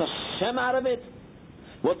Avos Hashem out of it.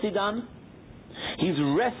 What's he done? He's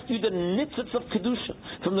rescued the nitzitz of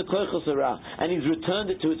Kedusha from the Koichos Hara, and he's returned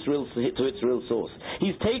it to its real source.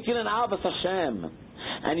 He's taken an Avos Hashem,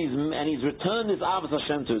 and he's returned this Avos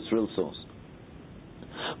Hashem to its real source.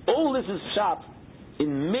 All this is shot in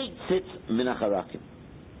Meitzitz min Acharakim.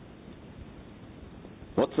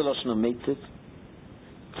 What's the lashon of Meitzitz?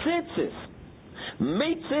 Tzitzis.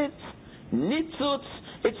 Meitzitz, nitzutz,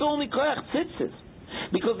 it's only koyach tzitzis.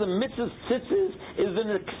 Because the mitzvah tzitzis is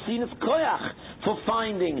the ksinas koyach for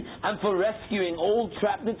finding and for rescuing all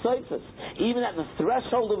trapped nitzitzis. Even at the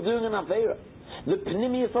threshold of doing an Aveira. The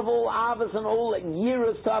pnimius of all avas and all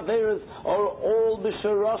yiras to averas are all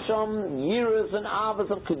b'sharosham yiras and avas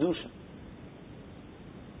of kedusha.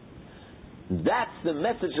 That's the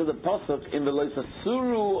message of the pasuk in V'lo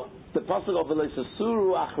the pasuk of V'lo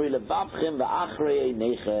yisasuru achri levavchem v'achrei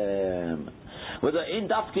einechem. Whether in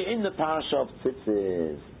dafke in the parasha of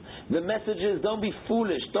tzitzis, the message is don't be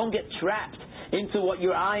foolish, don't get trapped into what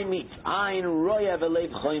your eye meets, ayin roya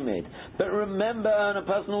v'leiv choymed. But remember, and a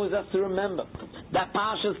person always has to remember, that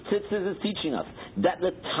Parshas Tzitzis is teaching us that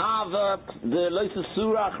the Tava, the Loisa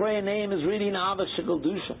Surah Achrei name is really an Ava Shekol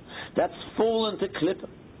Dusha. That's fallen to Klippa.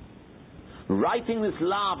 Writing this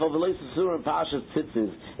lav of Loisa Surah and Parshas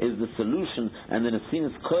Tzitzis is the solution and the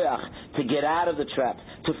Nesinas Koyach to get out of the trap,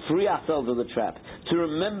 to free ourselves of the trap, to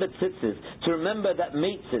remember Tzitzis, to remember that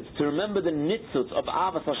Meitzitz, to remember the Nitzutz of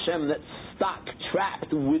Avas Hashem that's stuck,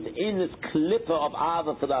 trapped within this Klippa of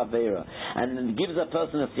Ava for the Avera. And it gives a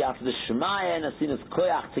person a Siyata the Shemaya and a Sinas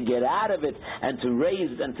Koyach to get out of it and to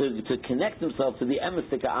raise it and to connect himself to the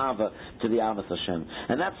Emistika Ava, to the Avas Hashem.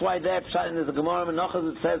 And that's why there, in the Gemara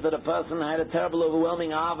Menachos, it says that a person had a terrible,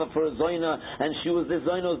 overwhelming Ava for a Zoina, and this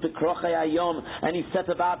Zoina was Bekrochai Ayom, and he set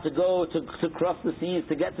about to go to cross the seas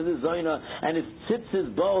to get to the Zoina, and his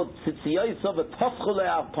tzitzis both, tzitziyoisov, a toschule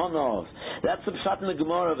aponov. That's the pshat in the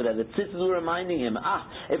Gemara over there. The tzitzis were reminding him,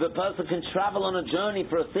 if a person can travel on a journey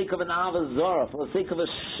for the sake of an Ava Zorah, for the sake of a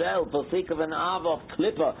shell, for the sake of an Ava of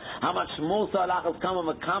Klippa, how much more so Alachas Kama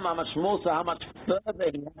Makama, how much more so, how much further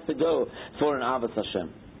he has to go for an Avas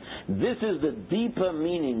Hashem. This is the deeper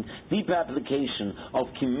meaning, deeper application of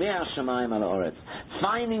Kimei Shamayim al Oretz.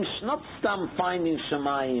 Not stam finding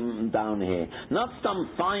Shamayim down here, not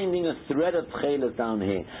stam finding a thread of Tcheles down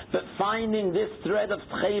here, but finding this thread of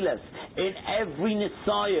Tcheles in every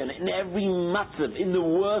Nisayon, in every Matzav, in the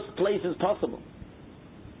worst places possible.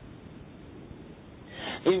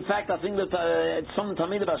 In fact, I think that it's some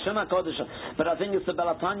Tamid about Shem HaKodesh, but I think it's the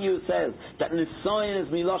Balatanya who says that Nisoyin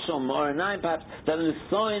is Miloshon, or a nine perhaps, that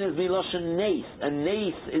Nisoyin is Miloshon Nes. A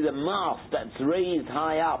Nes is a mast that's raised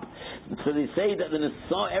high up. So they say that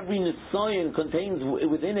every Nisoyin contains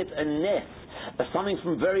within it a Nes, something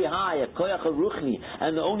from very high, a koyach haruchni,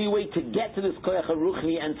 and the only way to get to this koyach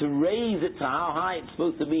haruchni and to raise it to how high it's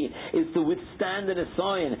supposed to be is to withstand the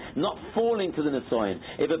nesoyin, not falling to the nesoyin.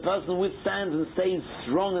 If a person withstands and stays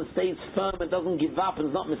strong and stays firm and doesn't give up and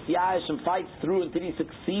is not messiahish and fights through until he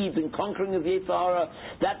succeeds in conquering his Yetzer Hara,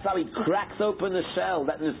 that's how he cracks open the shell.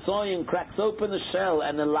 That nesoyin cracks open the shell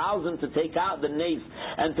and allows him to take out the nace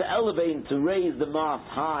and to elevate and to raise the mast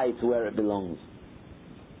high to where it belongs.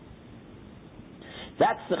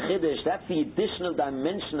 That's the chiddush, that's the additional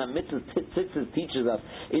dimension that Mitzvah Tzitzis teaches us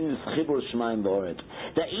in this Chibur Shemaim B'Oret.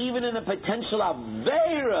 That even in a potential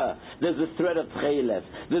Aveira, there's a thread of Tcheles,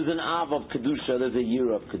 there's an Av of Kedusha, there's a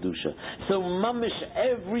year of Kedusha. So mamish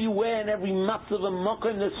everywhere in every Matzav and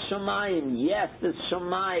Mokim there's Shemaim. Yes, there's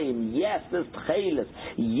Shemaim. Yes, there's Tcheles.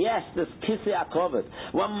 Yes, there's Kisei HaKoved.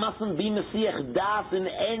 One mustn't be Mesiach Das in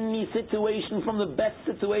any situation, from the best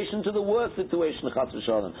situation to the worst situation, Chas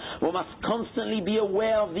v'Shalom. One must constantly be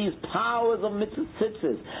aware of these powers of mitzvah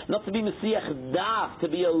tzitzis, not to be Mesiach Das, to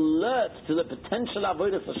be alert to the potential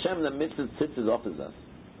avodas Hashem that mitzvah tzitzis offers us.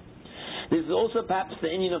 This is also perhaps the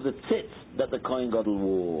inyan of the tzitz that the Kohen Gadol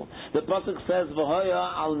wore. The pasuk says,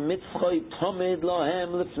 "V'hoya al mitzchoi tomid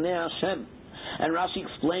lohem lifnei Hashem." And Rashi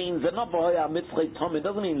explains that not b'hoya mitzvah tom. It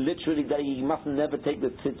doesn't mean literally that he must never take the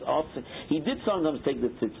tzitz off. He did sometimes take the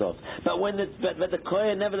tzitz off, but when the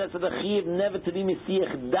kohen never, that's the chiyuv never to be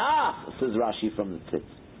mesiach das, says Rashi from the tzitz.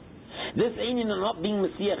 This inyan of not being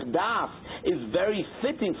mesiach das is very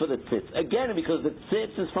fitting for the tzitz. Again, because the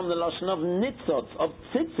tzitz is from the lashon of nitzot, of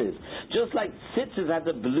tzitzis. Just like tzitzis had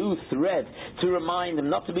the blue thread to remind him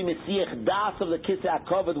not to be mesiach das of the kisei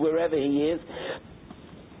hakavod wherever he is.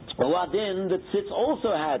 Then the tzitz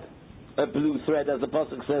also had a blue thread, as the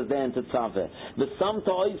pasuk says there in Tetzaveh. The samta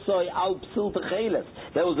oisoi al psil techeles.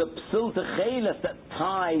 There was a psil techeles that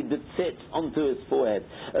tied the tzitz onto his forehead.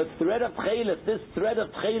 A thread of techeles. This thread of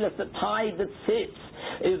techeles that tied the tzitz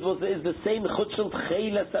is the same chutshel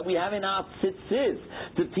techeles that we have in our tzitzis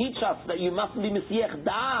to teach us that you mustn't be mesiach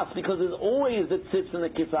das, because there's always the tzitz and the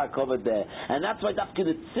kisei hakavod there, and that's why dafke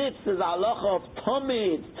the tzitz is a halacha of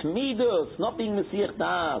tomid, tmidus, not being mesiach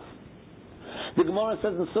das. The Gemara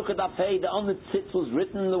says in Sukkot Daf Hey that on the tzitz was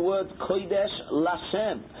written the word Kodesh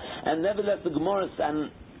Lashem, and nevertheless the Gemara,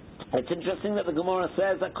 and it's interesting that the Gemara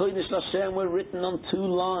says that Kodesh Lashem were written on two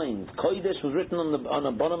lines. Kodesh was written on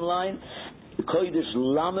a bottom line, Kodesh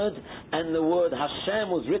Lamed, and the word Hashem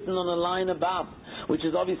was written on a line above, which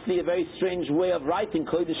is obviously a very strange way of writing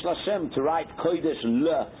Kodesh Lashem, to write Kodesh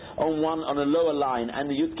Le on a lower line and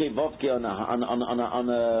the Yudke Vovke on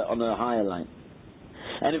a higher line.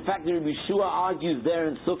 And in fact, Rabbi Yeshua argues there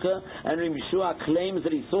in Sukkah, and Rabbi Yeshua claims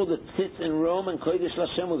that he saw the tzitz in Rome and Kodesh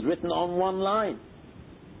Lashem was written on one line.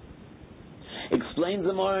 Explains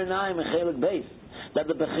the Moranai Mechelik Beis that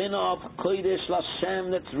the Bechina of Kodesh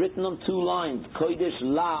Lashem that's written on two lines, Kodesh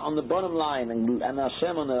La on the bottom line and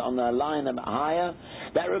Hashem on the line higher,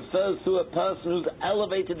 that refers to a person who's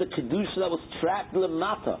elevated the Kedusha that was trapped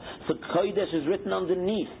Lamata. So Kodesh is written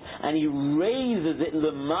underneath, and he raises it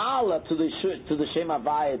Lamala to the Shem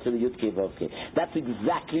Havaya, to the Yudke Vovke. That's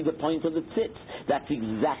exactly the point of the tzitz. That's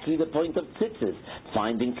exactly the point of tzitzis.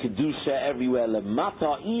 Finding Kedusha everywhere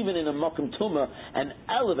Lamata, even in a Mokum Tumah, and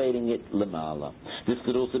elevating it Lamala. This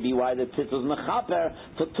could also be why the tzitz was mechaper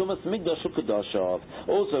for Tumas Migdash Ukadashov.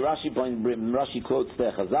 Also, Rashi quotes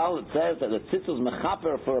there Chazal. It says that the tzitz was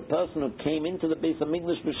mechaper for a person who came into the base of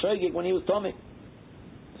Migdash B'Shoigig when he was Tomei.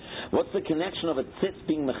 What's the connection of a tzitz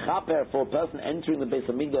being mechaper for a person entering the base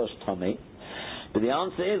of Migdash Tomei? But the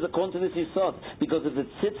answer is, according to this Yisod, because if the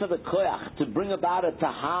tzitz of the koyach to bring about a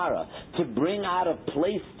tahara, to bring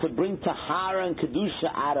tahara and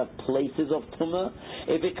kedusha out of places of tumah,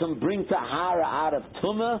 if it can bring tahara out of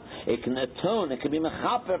tumah, it can atone, it can be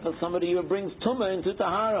mechaper for somebody who brings tumah into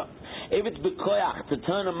tahara. If it's bekoyach to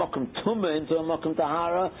turn a mokum tumah into a mokum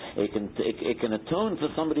tahara, it can atone for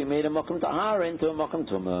somebody who made a mokum tahara into a mokum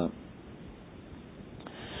tumah.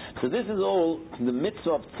 So this is all the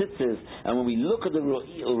mitzvah of tzitzis, and when we look at the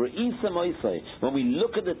Re'isa Moisei, when we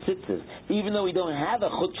look at the tzitzis, even though we don't have a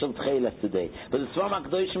chut shel tcheles today, but the Sfarim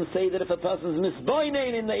HaKadoshim say that if a person is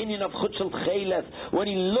misboinen in the inyan of chut shel tcheles, when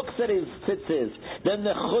he looks at his tzitzis, then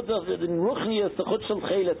the chut of the ruchnius, the chut shel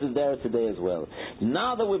tcheles is there today as well.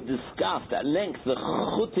 Now that we've discussed at length the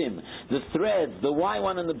chutim, the threads, the white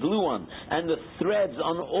one and the blue one, and the threads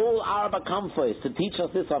on all Arba Kamfos to teach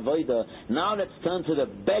us this avodah, now let's turn to the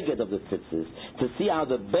beged of the tzitzis to see how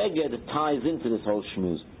the beged ties into this whole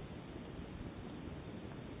shmooze.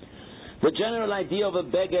 The general idea of a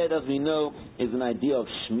beged, as we know, is an idea of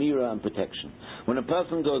shmira and protection. When a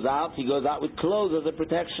person goes out, he goes out with clothes as a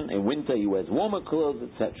protection. In winter, he wears warmer clothes,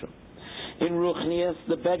 etc. In Ruchnias,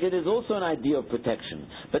 the beged is also an idea of protection,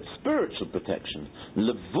 but spiritual protection.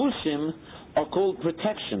 Levushim are called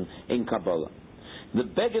protection in Kabbalah. The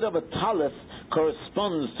beged of a talith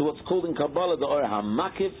corresponds to what's called in Kabbalah the Or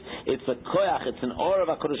HaMakif. It's a koyach, it's an Or of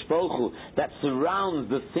HaKadosh Baruch Hu that surrounds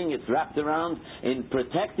the thing it's wrapped around, in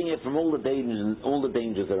protecting it from all the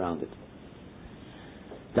dangers around it.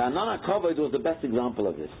 The Anan HaKavod was the best example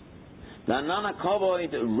of this. The Anan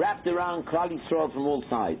HaKavod wrapped around Klal Yisrael from all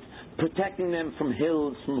sides, protecting them from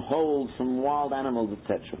hills, from holes, from wild animals,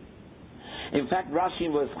 etc. In fact, Rashi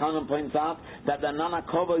in verse Chanan points out that the Anan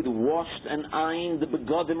HaKavod washed and ironed the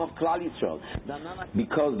begodim of Klal Yisrael.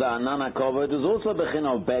 Because the Anan HaKavod is also a bechin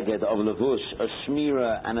of beged, of levush, a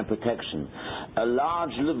shmira and a protection. A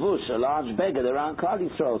large levush, a large beged around Klal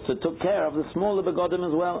Yisrael, so it took care of the smaller begodim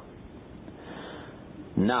as well.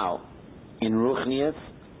 Now, in Ruchnias,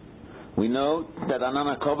 we know that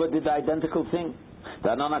Anan HaKavod did the identical thing. The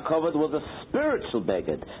Anan HaKavod was a spiritual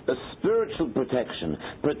beged, a spiritual protection,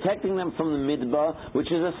 protecting them from the midbar,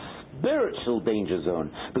 which is a spiritual danger zone,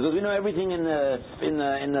 because we know everything in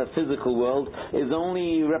the physical world is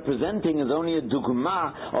only a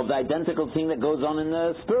dugma of the identical thing that goes on in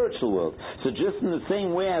the spiritual world. So just in the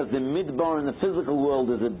same way as the midbar in the physical world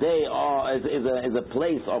is a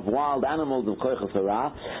place of wild animals of koichas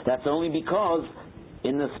hara, that's only because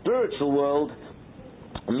in the spiritual world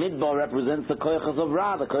Midbar represents the koichas of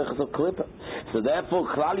Ra, the koichas of Klippa. So therefore,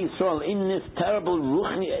 Klal Yisrael, in this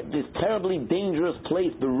terribly dangerous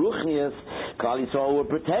place, the Ruchnias, Klal Yisrael were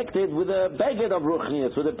protected with a beged of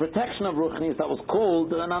Ruchnias, with a protection of Ruchnias that was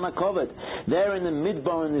called an Anakovet. There in the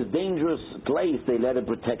Midbar, in this dangerous place, they led a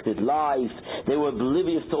protected life. They were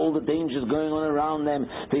oblivious to all the dangers going on around them.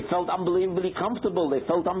 They felt unbelievably comfortable. They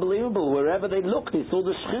felt unbelievable. Wherever they looked, they saw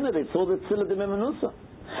the Shechina, they saw the Tzila de Memenusa.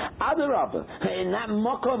 Adarabah, in that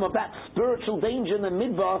makom of that spiritual danger in the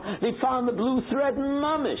midbar, they found the blue thread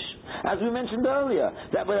mamish. As we mentioned earlier,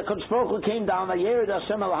 that when the Kodesh Baruch Hu came down, the Yerid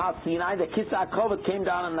Hashem al Har Sinai, the Kisah HaKovod came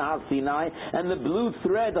down on the Har Sinai, and the blue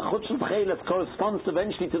thread, the Chutz Tcheles, corresponds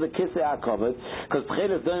eventually to the Kisah HaKovod, because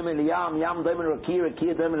Tcheles doim el Yam, Yam doim el Rakir,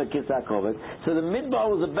 Rakir doim el Kisah HaKovod. So the midbar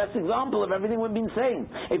was the best example of everything we've been saying.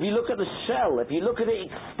 If you look at the shell, if you look at it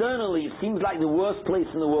externally, it seems like the worst place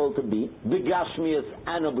in the world to be. Begashmias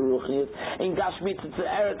and Beruchnias. In Gashmias, it's an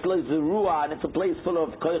Eretz Lo Zerua, and it's a place full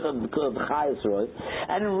of Koichas Chayas Roy.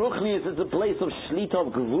 And in Ruchnias, it's a place of Shlita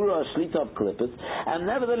of Gevura, Shlita of Klippas. And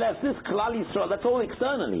nevertheless, this Klal Yisrael, that's all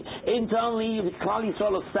externally. Internally, the Klal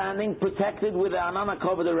Yisrael is standing, protected with an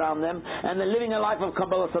Anakovet around them, and they're living a life of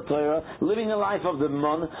Kabbalah Satorah, living a life of the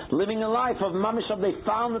Mon, living a life of Mamishab. They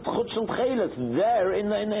found the Chutz Shel Tcheles there in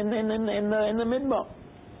the Midbar.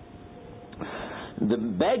 The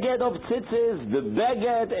beged of tzitzis, the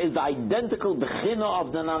beged is identical bechina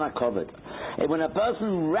of the Anakovet. And when a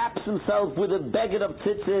person wraps himself with a beged of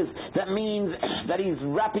tzitzis, that means that he's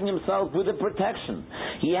wrapping himself with a protection.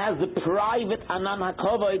 He has the private anan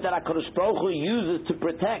hakovod that HaKadosh Baruch Hu uses to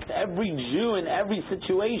protect every Jew in every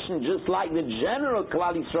situation, just like the general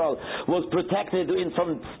Klal Yisrael was protected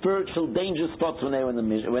from spiritual danger spots when they were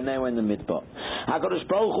in the midbar. HaKadosh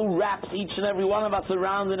Baruch Hu wraps each and every one of us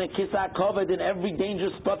around in a kisah hakovod in every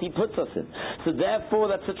dangerous spot he puts us in. So therefore,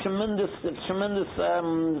 that's a tremendous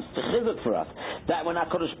chizuk for us. That when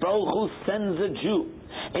HaKadosh Baruch Hu sends a Jew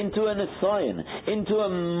into a Nisayon, into a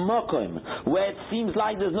Mokim, where it seems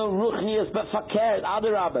like there's no Ruchnias but Fakir,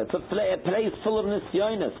 Adarabah, it's a place full of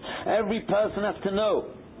Nisyonis. Every person has to know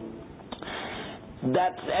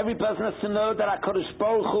that HaKadosh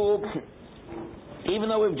Baruch Hu, even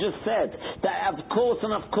though we've just said that of course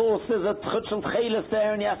there's a Chutz Shel Tcheles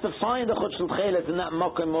there, and you have to find the Chutz Shel Tcheles in that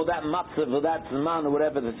Mokim or that Matzav or that Zman or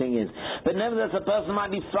whatever the thing is. But nevertheless, a person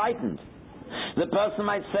might be frightened. The person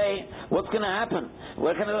might say, what's going to happen?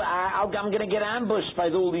 I'm going to get ambushed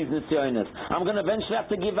by all these nisyonis. I'm going to eventually have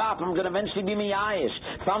to give up. I'm going to eventually be miyayish.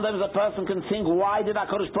 Sometimes a person can think, why did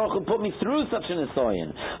HaKadosh Baruch Hu put me through such a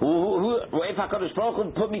nisyoin? If HaKadosh Baruch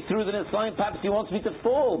Hu put me through the nisyoin, perhaps he wants me to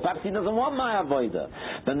fall. Perhaps he doesn't want my avodah.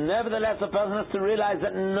 But nevertheless, a person has to realize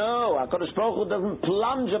that no, HaKadosh Baruch Hu doesn't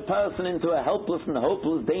plunge a person into a helpless and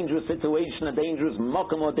hopeless, dangerous situation, a dangerous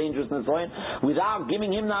mokum or dangerous nisyoin, without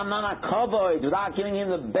giving him the amana kavod, without giving him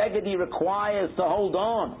the beged he requires to hold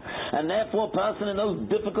on. And therefore a person in those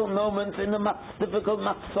difficult moments, in the difficult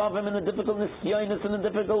matzavim, in the difficult nisyonis, in the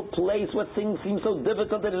difficult place where things seem so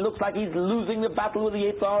difficult that it looks like he's losing the battle with the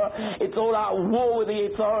Yetzer Hara, it's all out war with the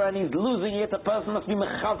Yetzer Hara and he's losing it, a person must be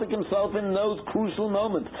mechazik himself in those crucial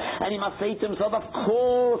moments. And he must say to himself, of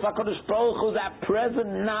course, HaKadosh Baruch Hu is at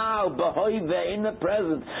present now, behoive, in the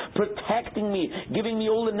present, protecting me, giving me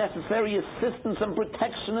all the necessary assistance and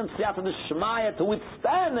protection and siyata d'shmaya to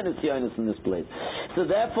withstand the nisyonis in this place. So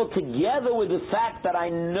therefore, together with the fact that I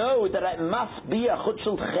know that it must be a Chutz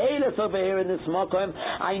Shel Tcheles over here in this makom,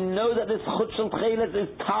 I know that this Chutz Shel Tcheles is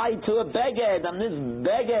tied to a beged, and this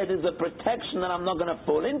beged is a protection that I'm not going to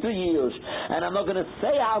fall into Yush, and I'm not going to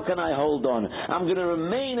say, how can I hold on? I'm going to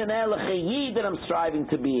remain an Erech Yid that I'm striving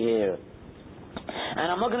to be here. And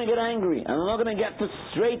I'm not going to get angry, and I'm not going to get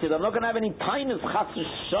frustrated. I'm not going to have any kindness, chas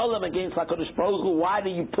v'shalom, against HaKadosh Baruch Hu. Why do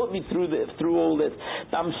you put me through all this?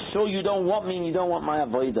 I'm sure you don't want me, and you don't want my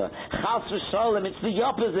avodah. Chas v'shalom, it's the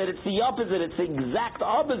opposite. It's the exact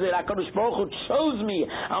opposite. HaKadosh Baruch Hu chose me.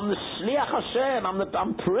 I'm the Shliach Hashem.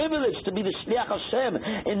 I'm privileged to be the Shliach Hashem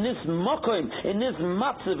in this mokom, in this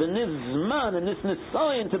matzav, in this zman, in this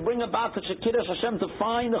nisayon, to bring about such a kiddush Hashem, to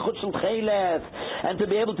find the Chutz Shel Tcheles, and to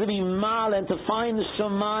be able to be mal, and to find the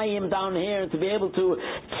Shemayim down here, and to be able to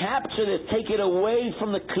capture this, take it away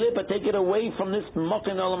from the Klippa, take it away from this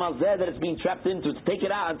Mokin Olam Hazeh that it's being trapped into, to take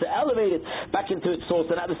it out and to elevate it back into its source.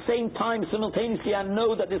 And at the same time, simultaneously, I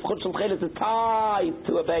know that this Chut Shel Cheles is tied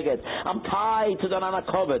to a beged. I'm tied to the Nana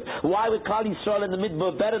Kovet. Why would Klal Yisrael in the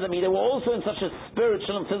Midbar better than me? They were also in such a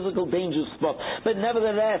spiritual and physical danger spot. But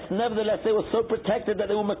nevertheless, they were so protected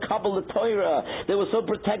that they were makabel the Torah. They were so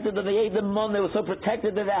protected that they ate the mon. They were so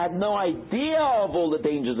protected that they had no idea of all the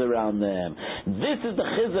dangers around them. This is the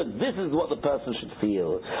chizuk. This is what the person should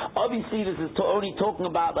feel. Obviously, this is only talking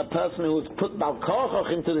about the person who has put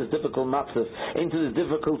balkochoch into this difficult matzah, into this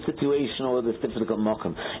difficult situation or this difficult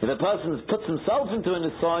mokum. If a person puts himself into an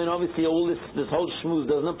assign, obviously all this whole shmooze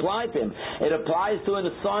doesn't apply to him. It applies to an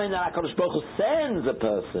assign that HaKadosh Baruch Hu sends a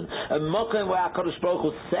person, a mokum where HaKadosh Baruch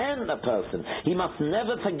Hu sends a person. He must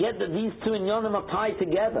never forget that these two inyanim are tied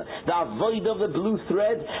together. The avoid of the blue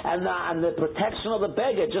thread and the protection of the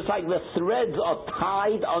beged, just like the threads are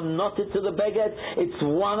tied, are knotted to the beged, it's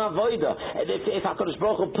one avoida. And if HaKadosh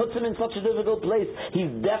Baruch Hu puts him in such a difficult place,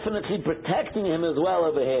 he's definitely protecting him as well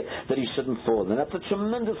over here, that he shouldn't fall. And that's a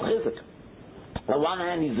tremendous chizuk. On one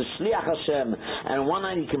hand, he's the Shliach Hashem, and on one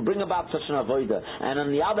hand, he can bring about such an avodah. And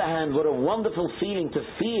on the other hand, what a wonderful feeling to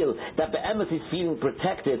feel that the emes is feeling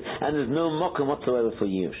protected, and there's no mokum whatsoever for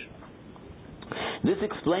Yush. This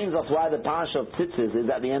explains us why the Parsha of Tzitzis is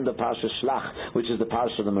at the end of Parsha Shlach, which is the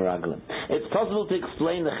Parsha of the Meraglim. It's possible to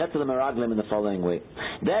explain the Chet of the Meraglim in the following way.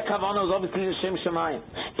 Their kavanah was obviously the Shem Shemayim.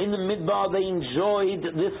 In the Midbar, they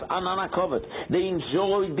enjoyed this Anana Kovet. They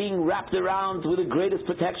enjoyed being wrapped around with the greatest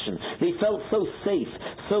protection. They felt so safe,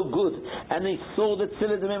 so good, and they saw the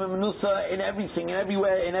Tzilad and Menusa in everything,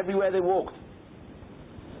 everywhere they walked.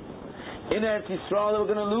 In Eretz Yisrael, they were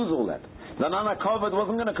going to lose all that. The Nana Kovet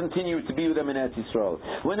wasn't going to continue to be with them in Eretz Yisrael.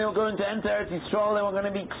 When they were going to enter Eretz Yisrael, they were going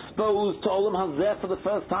to be exposed to Olam Hazeh for the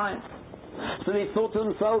first time. So they thought to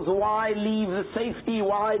themselves, why leave the safety?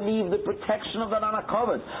 Why leave the protection of the Nana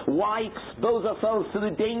Kovet? Why expose ourselves to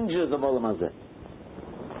the dangers of Olam Hazeh?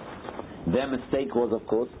 Their mistake was, of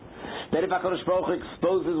course, that if HaKadosh Baruch Hu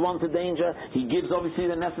exposes one to danger, He gives obviously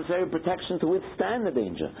the necessary protection to withstand the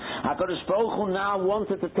danger. HaKadosh Baruch Hu now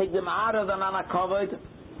wanted to take them out of the Nana Kovet,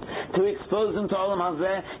 to expose them to Olam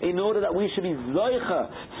Hazeh, in order that we should be zoicha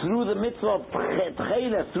through the mitzvah of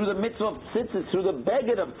tcheles, through the mitzvah of tzitzis, through the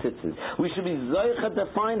beged of tzitzis. We should be zoicha to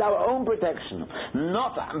find our own protection,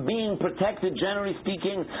 not being protected, generally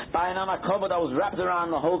speaking, by an anakoba that was wrapped around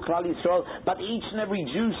the whole Klal Yisrael, but each and every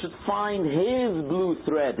Jew should find his blue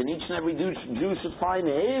thread, and each and every Jew should find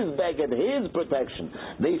his beged, his protection.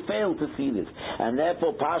 They failed to see this, and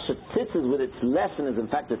therefore Parshat Tzitzis with its lesson is in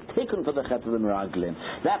fact a tikkun for the Chet of the Meraglim.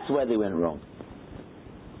 That's where they went wrong.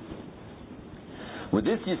 With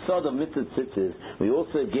this Yisod of Mitzvah Tzitzis, we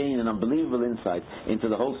also gain an unbelievable insight into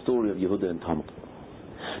the whole story of Yehuda and Tamar.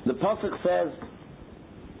 The Pasuk says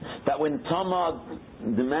that when Tamar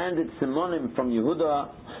demanded Simonim from Yehuda,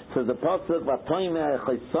 says the Pasuk, "Vatoimer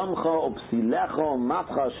chaysamcha upsilecha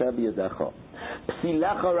matcha asher b'yadecha."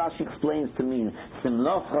 Psilecha, Rashi explains to mean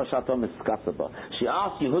Simlocha shatom eskasaba. She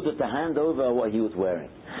asked Yehuda to hand over what he was wearing.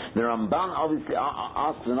 The Ramban obviously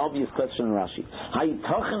asks an obvious question in Rashi. How you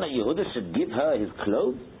talking that Yehuda should give her his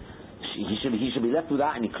clothes? He should be left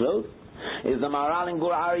without any clothes? Is the Maharal in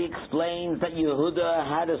Gur Ari explains that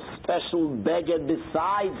Yehuda had a special beged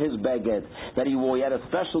besides his beged that he wore. He had a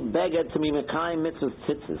special beged to be Mekayim Mitzvah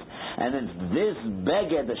Tzitzis, and it's this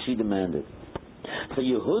beged that she demanded. So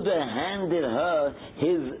Yehuda handed her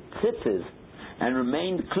his tzitzis and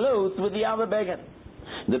remained clothed with the other beged.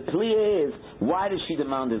 The plea is, why did she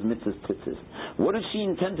demand his mitzvah's tzitzis? What did she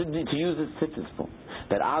intend to use his tzitzis for?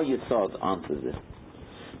 But Al Yisod answers this.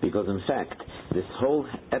 Because in fact, this whole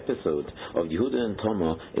episode of Yehuda and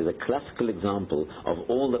Tamar is a classical example of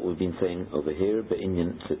all that we've been saying over here,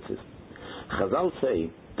 Be'inyan tzitzis. Chazal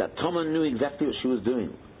say that Tamar knew exactly what she was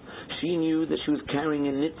doing. She knew that she was carrying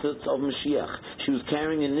a nitzutz of Mashiach. She was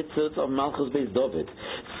carrying a nitzutz of Malchus Beis David.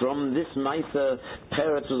 From this Maisa,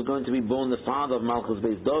 Peretz was going to be born the father of Malchus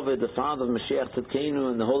Beis David, the father of Mashiach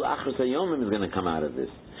Tzidkenu, and the whole Achros HaYomim is going to come out of this.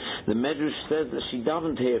 The Medrash says that she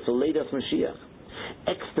davened here for Leidas Mashiach.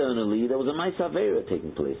 Externally, there was a Maisa Avera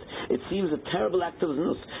taking place. It seems a terrible act of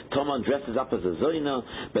znus. Tamar dresses up as a Zoina,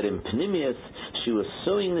 but in Pnimius, she was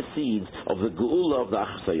sowing the seeds of the Geula of the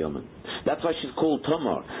Achros HaYomim. That's why she's called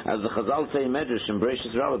Tamar, as the Chazal say in Medrash in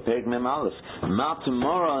Bereshis Rabbah, Perek Mem Aleph. Ma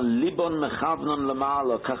Tamara libon mechavnon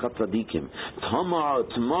lama'ala kachat tzadikim.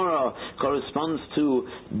 Tamara corresponds to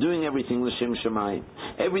doing everything l'shem shamayim.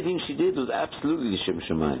 Everything she did was absolutely l'shem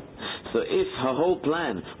shamayim. So if her whole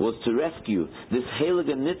plan was to rescue this Hail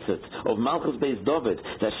heilige nitzit of Malchus Beis David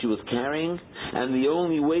that she was carrying, and the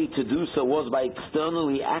only way to do so was by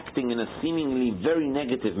externally acting in a seemingly very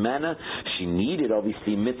negative manner. She needed,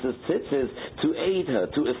 obviously, mitzvahs tzitzis to aid her,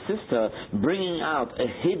 to assist her, bringing out a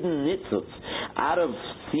hidden nitzut out of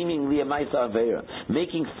seemingly a Maisa Avera,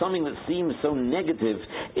 making something that seems so negative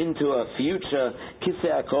into a future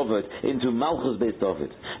Kisei HaKovod, into Malchus Beis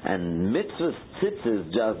David. And mitzvahs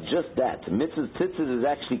tzitzis does just that. Mitzvahs tzitzis is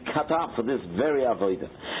actually cut out for this very avodah.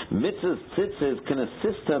 Mitzvahs tzitzis can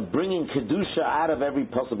assist her bringing kedusha out of every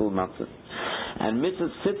possible matzah. And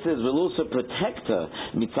mitzvahs tzitzis will also protect her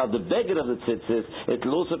mitzad the beged of the tzitzis. It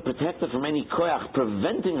will also protect her from any koyach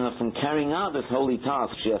preventing her from carrying out this holy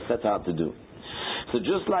task she has set out to do. So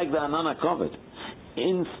just like the Anan HaKovod,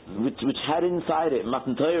 which had inside it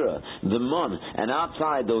Matan Torah, the Mon, and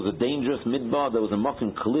outside there was a dangerous midbar, there was a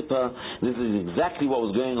Mokin Klippa. This is exactly what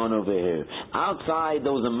was going on over here. Outside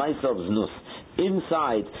there was a Maisa of Znus.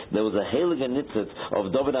 Inside there was a Heilige Nitzit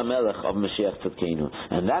of David HaMelech of Mashiach Tzidkenu.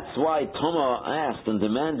 And that's why Tamar asked and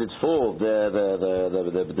demanded for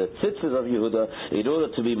the tzitzis of Yehuda in order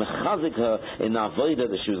to be mechazik her in the avodah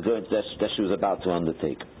that she was about to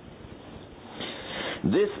undertake.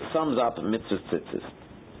 This sums up mitzvahs tzitzis.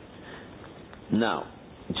 Now,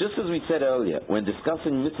 just as we said earlier, when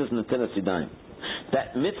discussing mitzvahs netilas yadayim,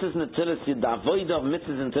 that mitzvahs netilas yadayim, the avodah of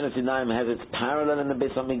mitzvahs netilas yadayim has its parallel in the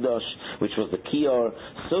Beis Hamikdash, which was the kior.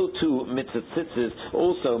 So too, mitzvahs tzitzis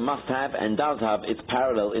also must have and does have its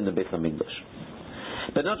parallel in the Beis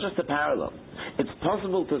Hamikdash. But not just a parallel. It's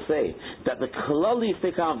possible to say that the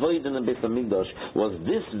klalistik avodah in the Beis Hamikdash was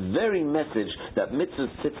this very message that mitzvahs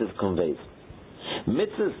tzitzis conveys.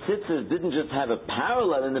 Mitzvahs tzitzis didn't just have a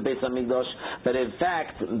parallel in the Beis Hamikdash, but in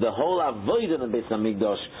fact the whole avodah in the Beis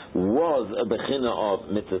Hamikdash was a bechina of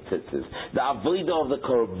mitzvahs tzitzis. The avodah of the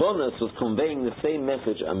korbanos was conveying the same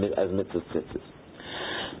message as mitzvahs tzitzis.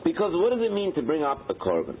 Because what does it mean to bring up a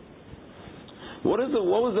korban? What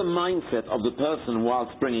was the mindset of the person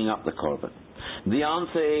whilst bringing up the korban? The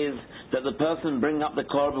answer is that the person bringing up the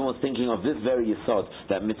korban was thinking of this very yesod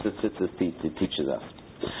that mitzvahs tzitzis teaches us.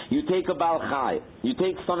 You take a Baal Chai, you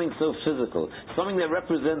take something so physical, something that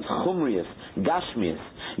represents chumrius, gashmius,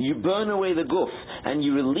 you burn away the guf, and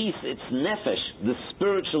you release its nefesh, the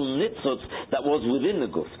spiritual nitzot that was within the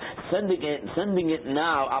guf, sending it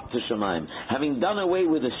now up to Shemaim. Having done away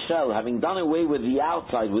with the shell, having done away with the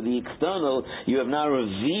outside, with the external, you have now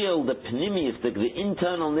revealed the pnimius, the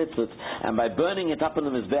internal nitzot, and by burning it up on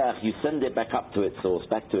the Mizbeach, you send it back up to its source,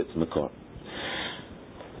 back to its makor.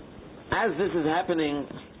 As this is happening,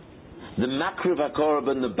 the makriv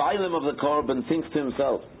HaKorban, the bailim of the Korban, thinks to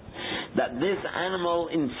himself that this animal,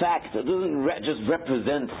 in fact, doesn't just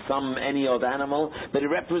represent any odd animal, but it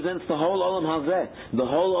represents the whole Olam Hazeh, the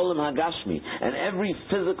whole Olam Hagashmi, and every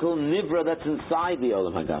physical nivra that's inside the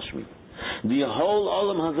Olam Hagashmi. The whole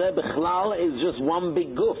Olam Hazeh Bechlal is just one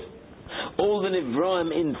big guf. All the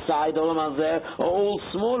nivraim inside Olam Hazeh are all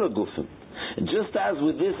smaller gufim. Just as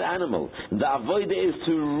with this animal, the avodah is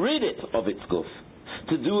to rid it of its guf,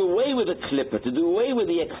 to do away with the klippa, to do away with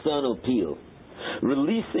the external peel,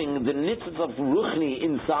 releasing the nitzvot of ruchni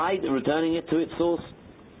inside, returning it to its source.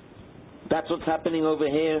 That's what's happening over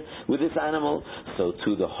here with this animal. So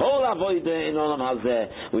to the whole avodah in Olam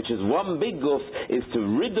Hazeh, which is one big guf, is to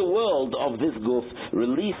rid the world of this guf,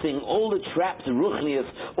 releasing all the trapped ruchnias,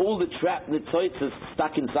 all the trapped nitzotzes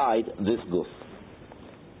stuck inside this guf.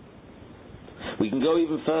 We can go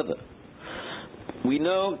even further. We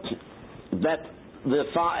know that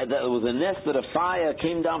there was a nest that a fire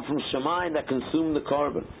came down from Shemayim that consumed the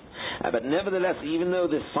korban. But nevertheless, even though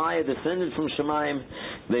this fire descended from Shemayim,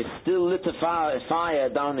 they still lit a fire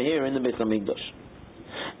down here in the Beis Hamikdash.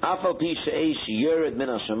 Afal pi she'esh yored min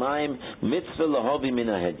ha-Shemayim, mitzvah lahovi min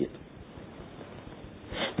ha-Hedyet.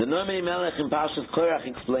 The Noamei Melech in Parshas Korach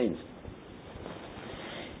explains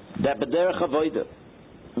that b'derech avodah,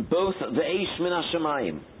 both the Eish Min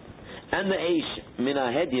HaShamayim and the Eish Min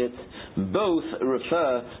HaHedyet both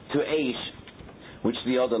refer to Eish, which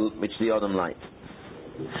the Odom light.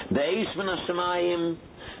 The Eish Min HaShamayim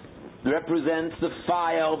represents the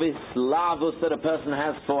fire of Islavus that a person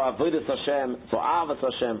has for Avodas Hashem, for Avos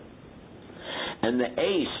Hashem. And the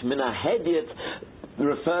Eish Min HaHedyet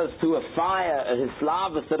refers to a fire, a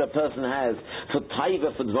Hislavus that a person has for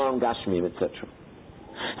Taiva, for Dvarim Gashmim, etc.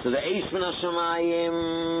 So the Eish Min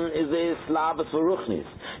HaShamayim is the Hislavus for Ruchnis.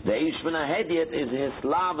 The Eish Min HaHedyet is the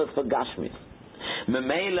Hislavus for Gashmis.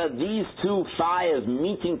 Memela, these two fires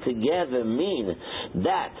meeting together mean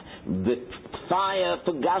that the fire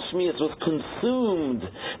for Gashmias was consumed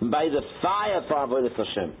by the fire for Avodas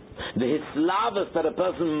Hashem. The Hislavus that a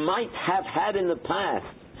person might have had in the past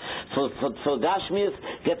for Gashmias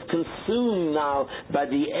gets consumed now by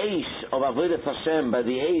the Eish of Avodas Hashem, by the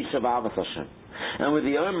Eish of Avos Hashem. And with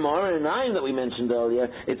the Mor and Nine that we mentioned earlier,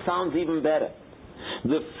 it sounds even better.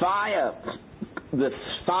 The fire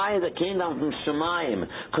that came down from Shemayim,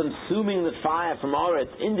 consuming the fire from Oretz,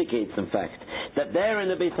 indicates, in fact, that there in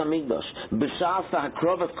the Beis Hamikdash, B'shas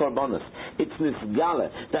HaKrovas Korbanos, it's Nisgala,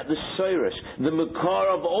 that the Shoresh, the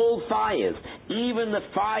Makor of all fires, even the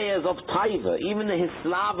fires of Taiva, even the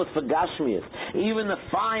Hislavas for Gashmias, even the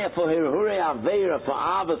fire for Hirhure Aveira, for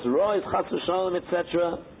Avos, Rois, Chas V'Sholem,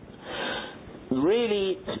 etc.,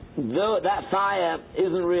 really, though that fire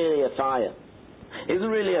isn't really a fire. Isn't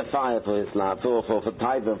really a fire for Islam, for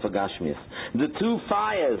Taiva and for Gashmias. The two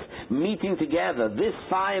fires meeting together, this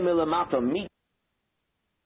fire milamata meet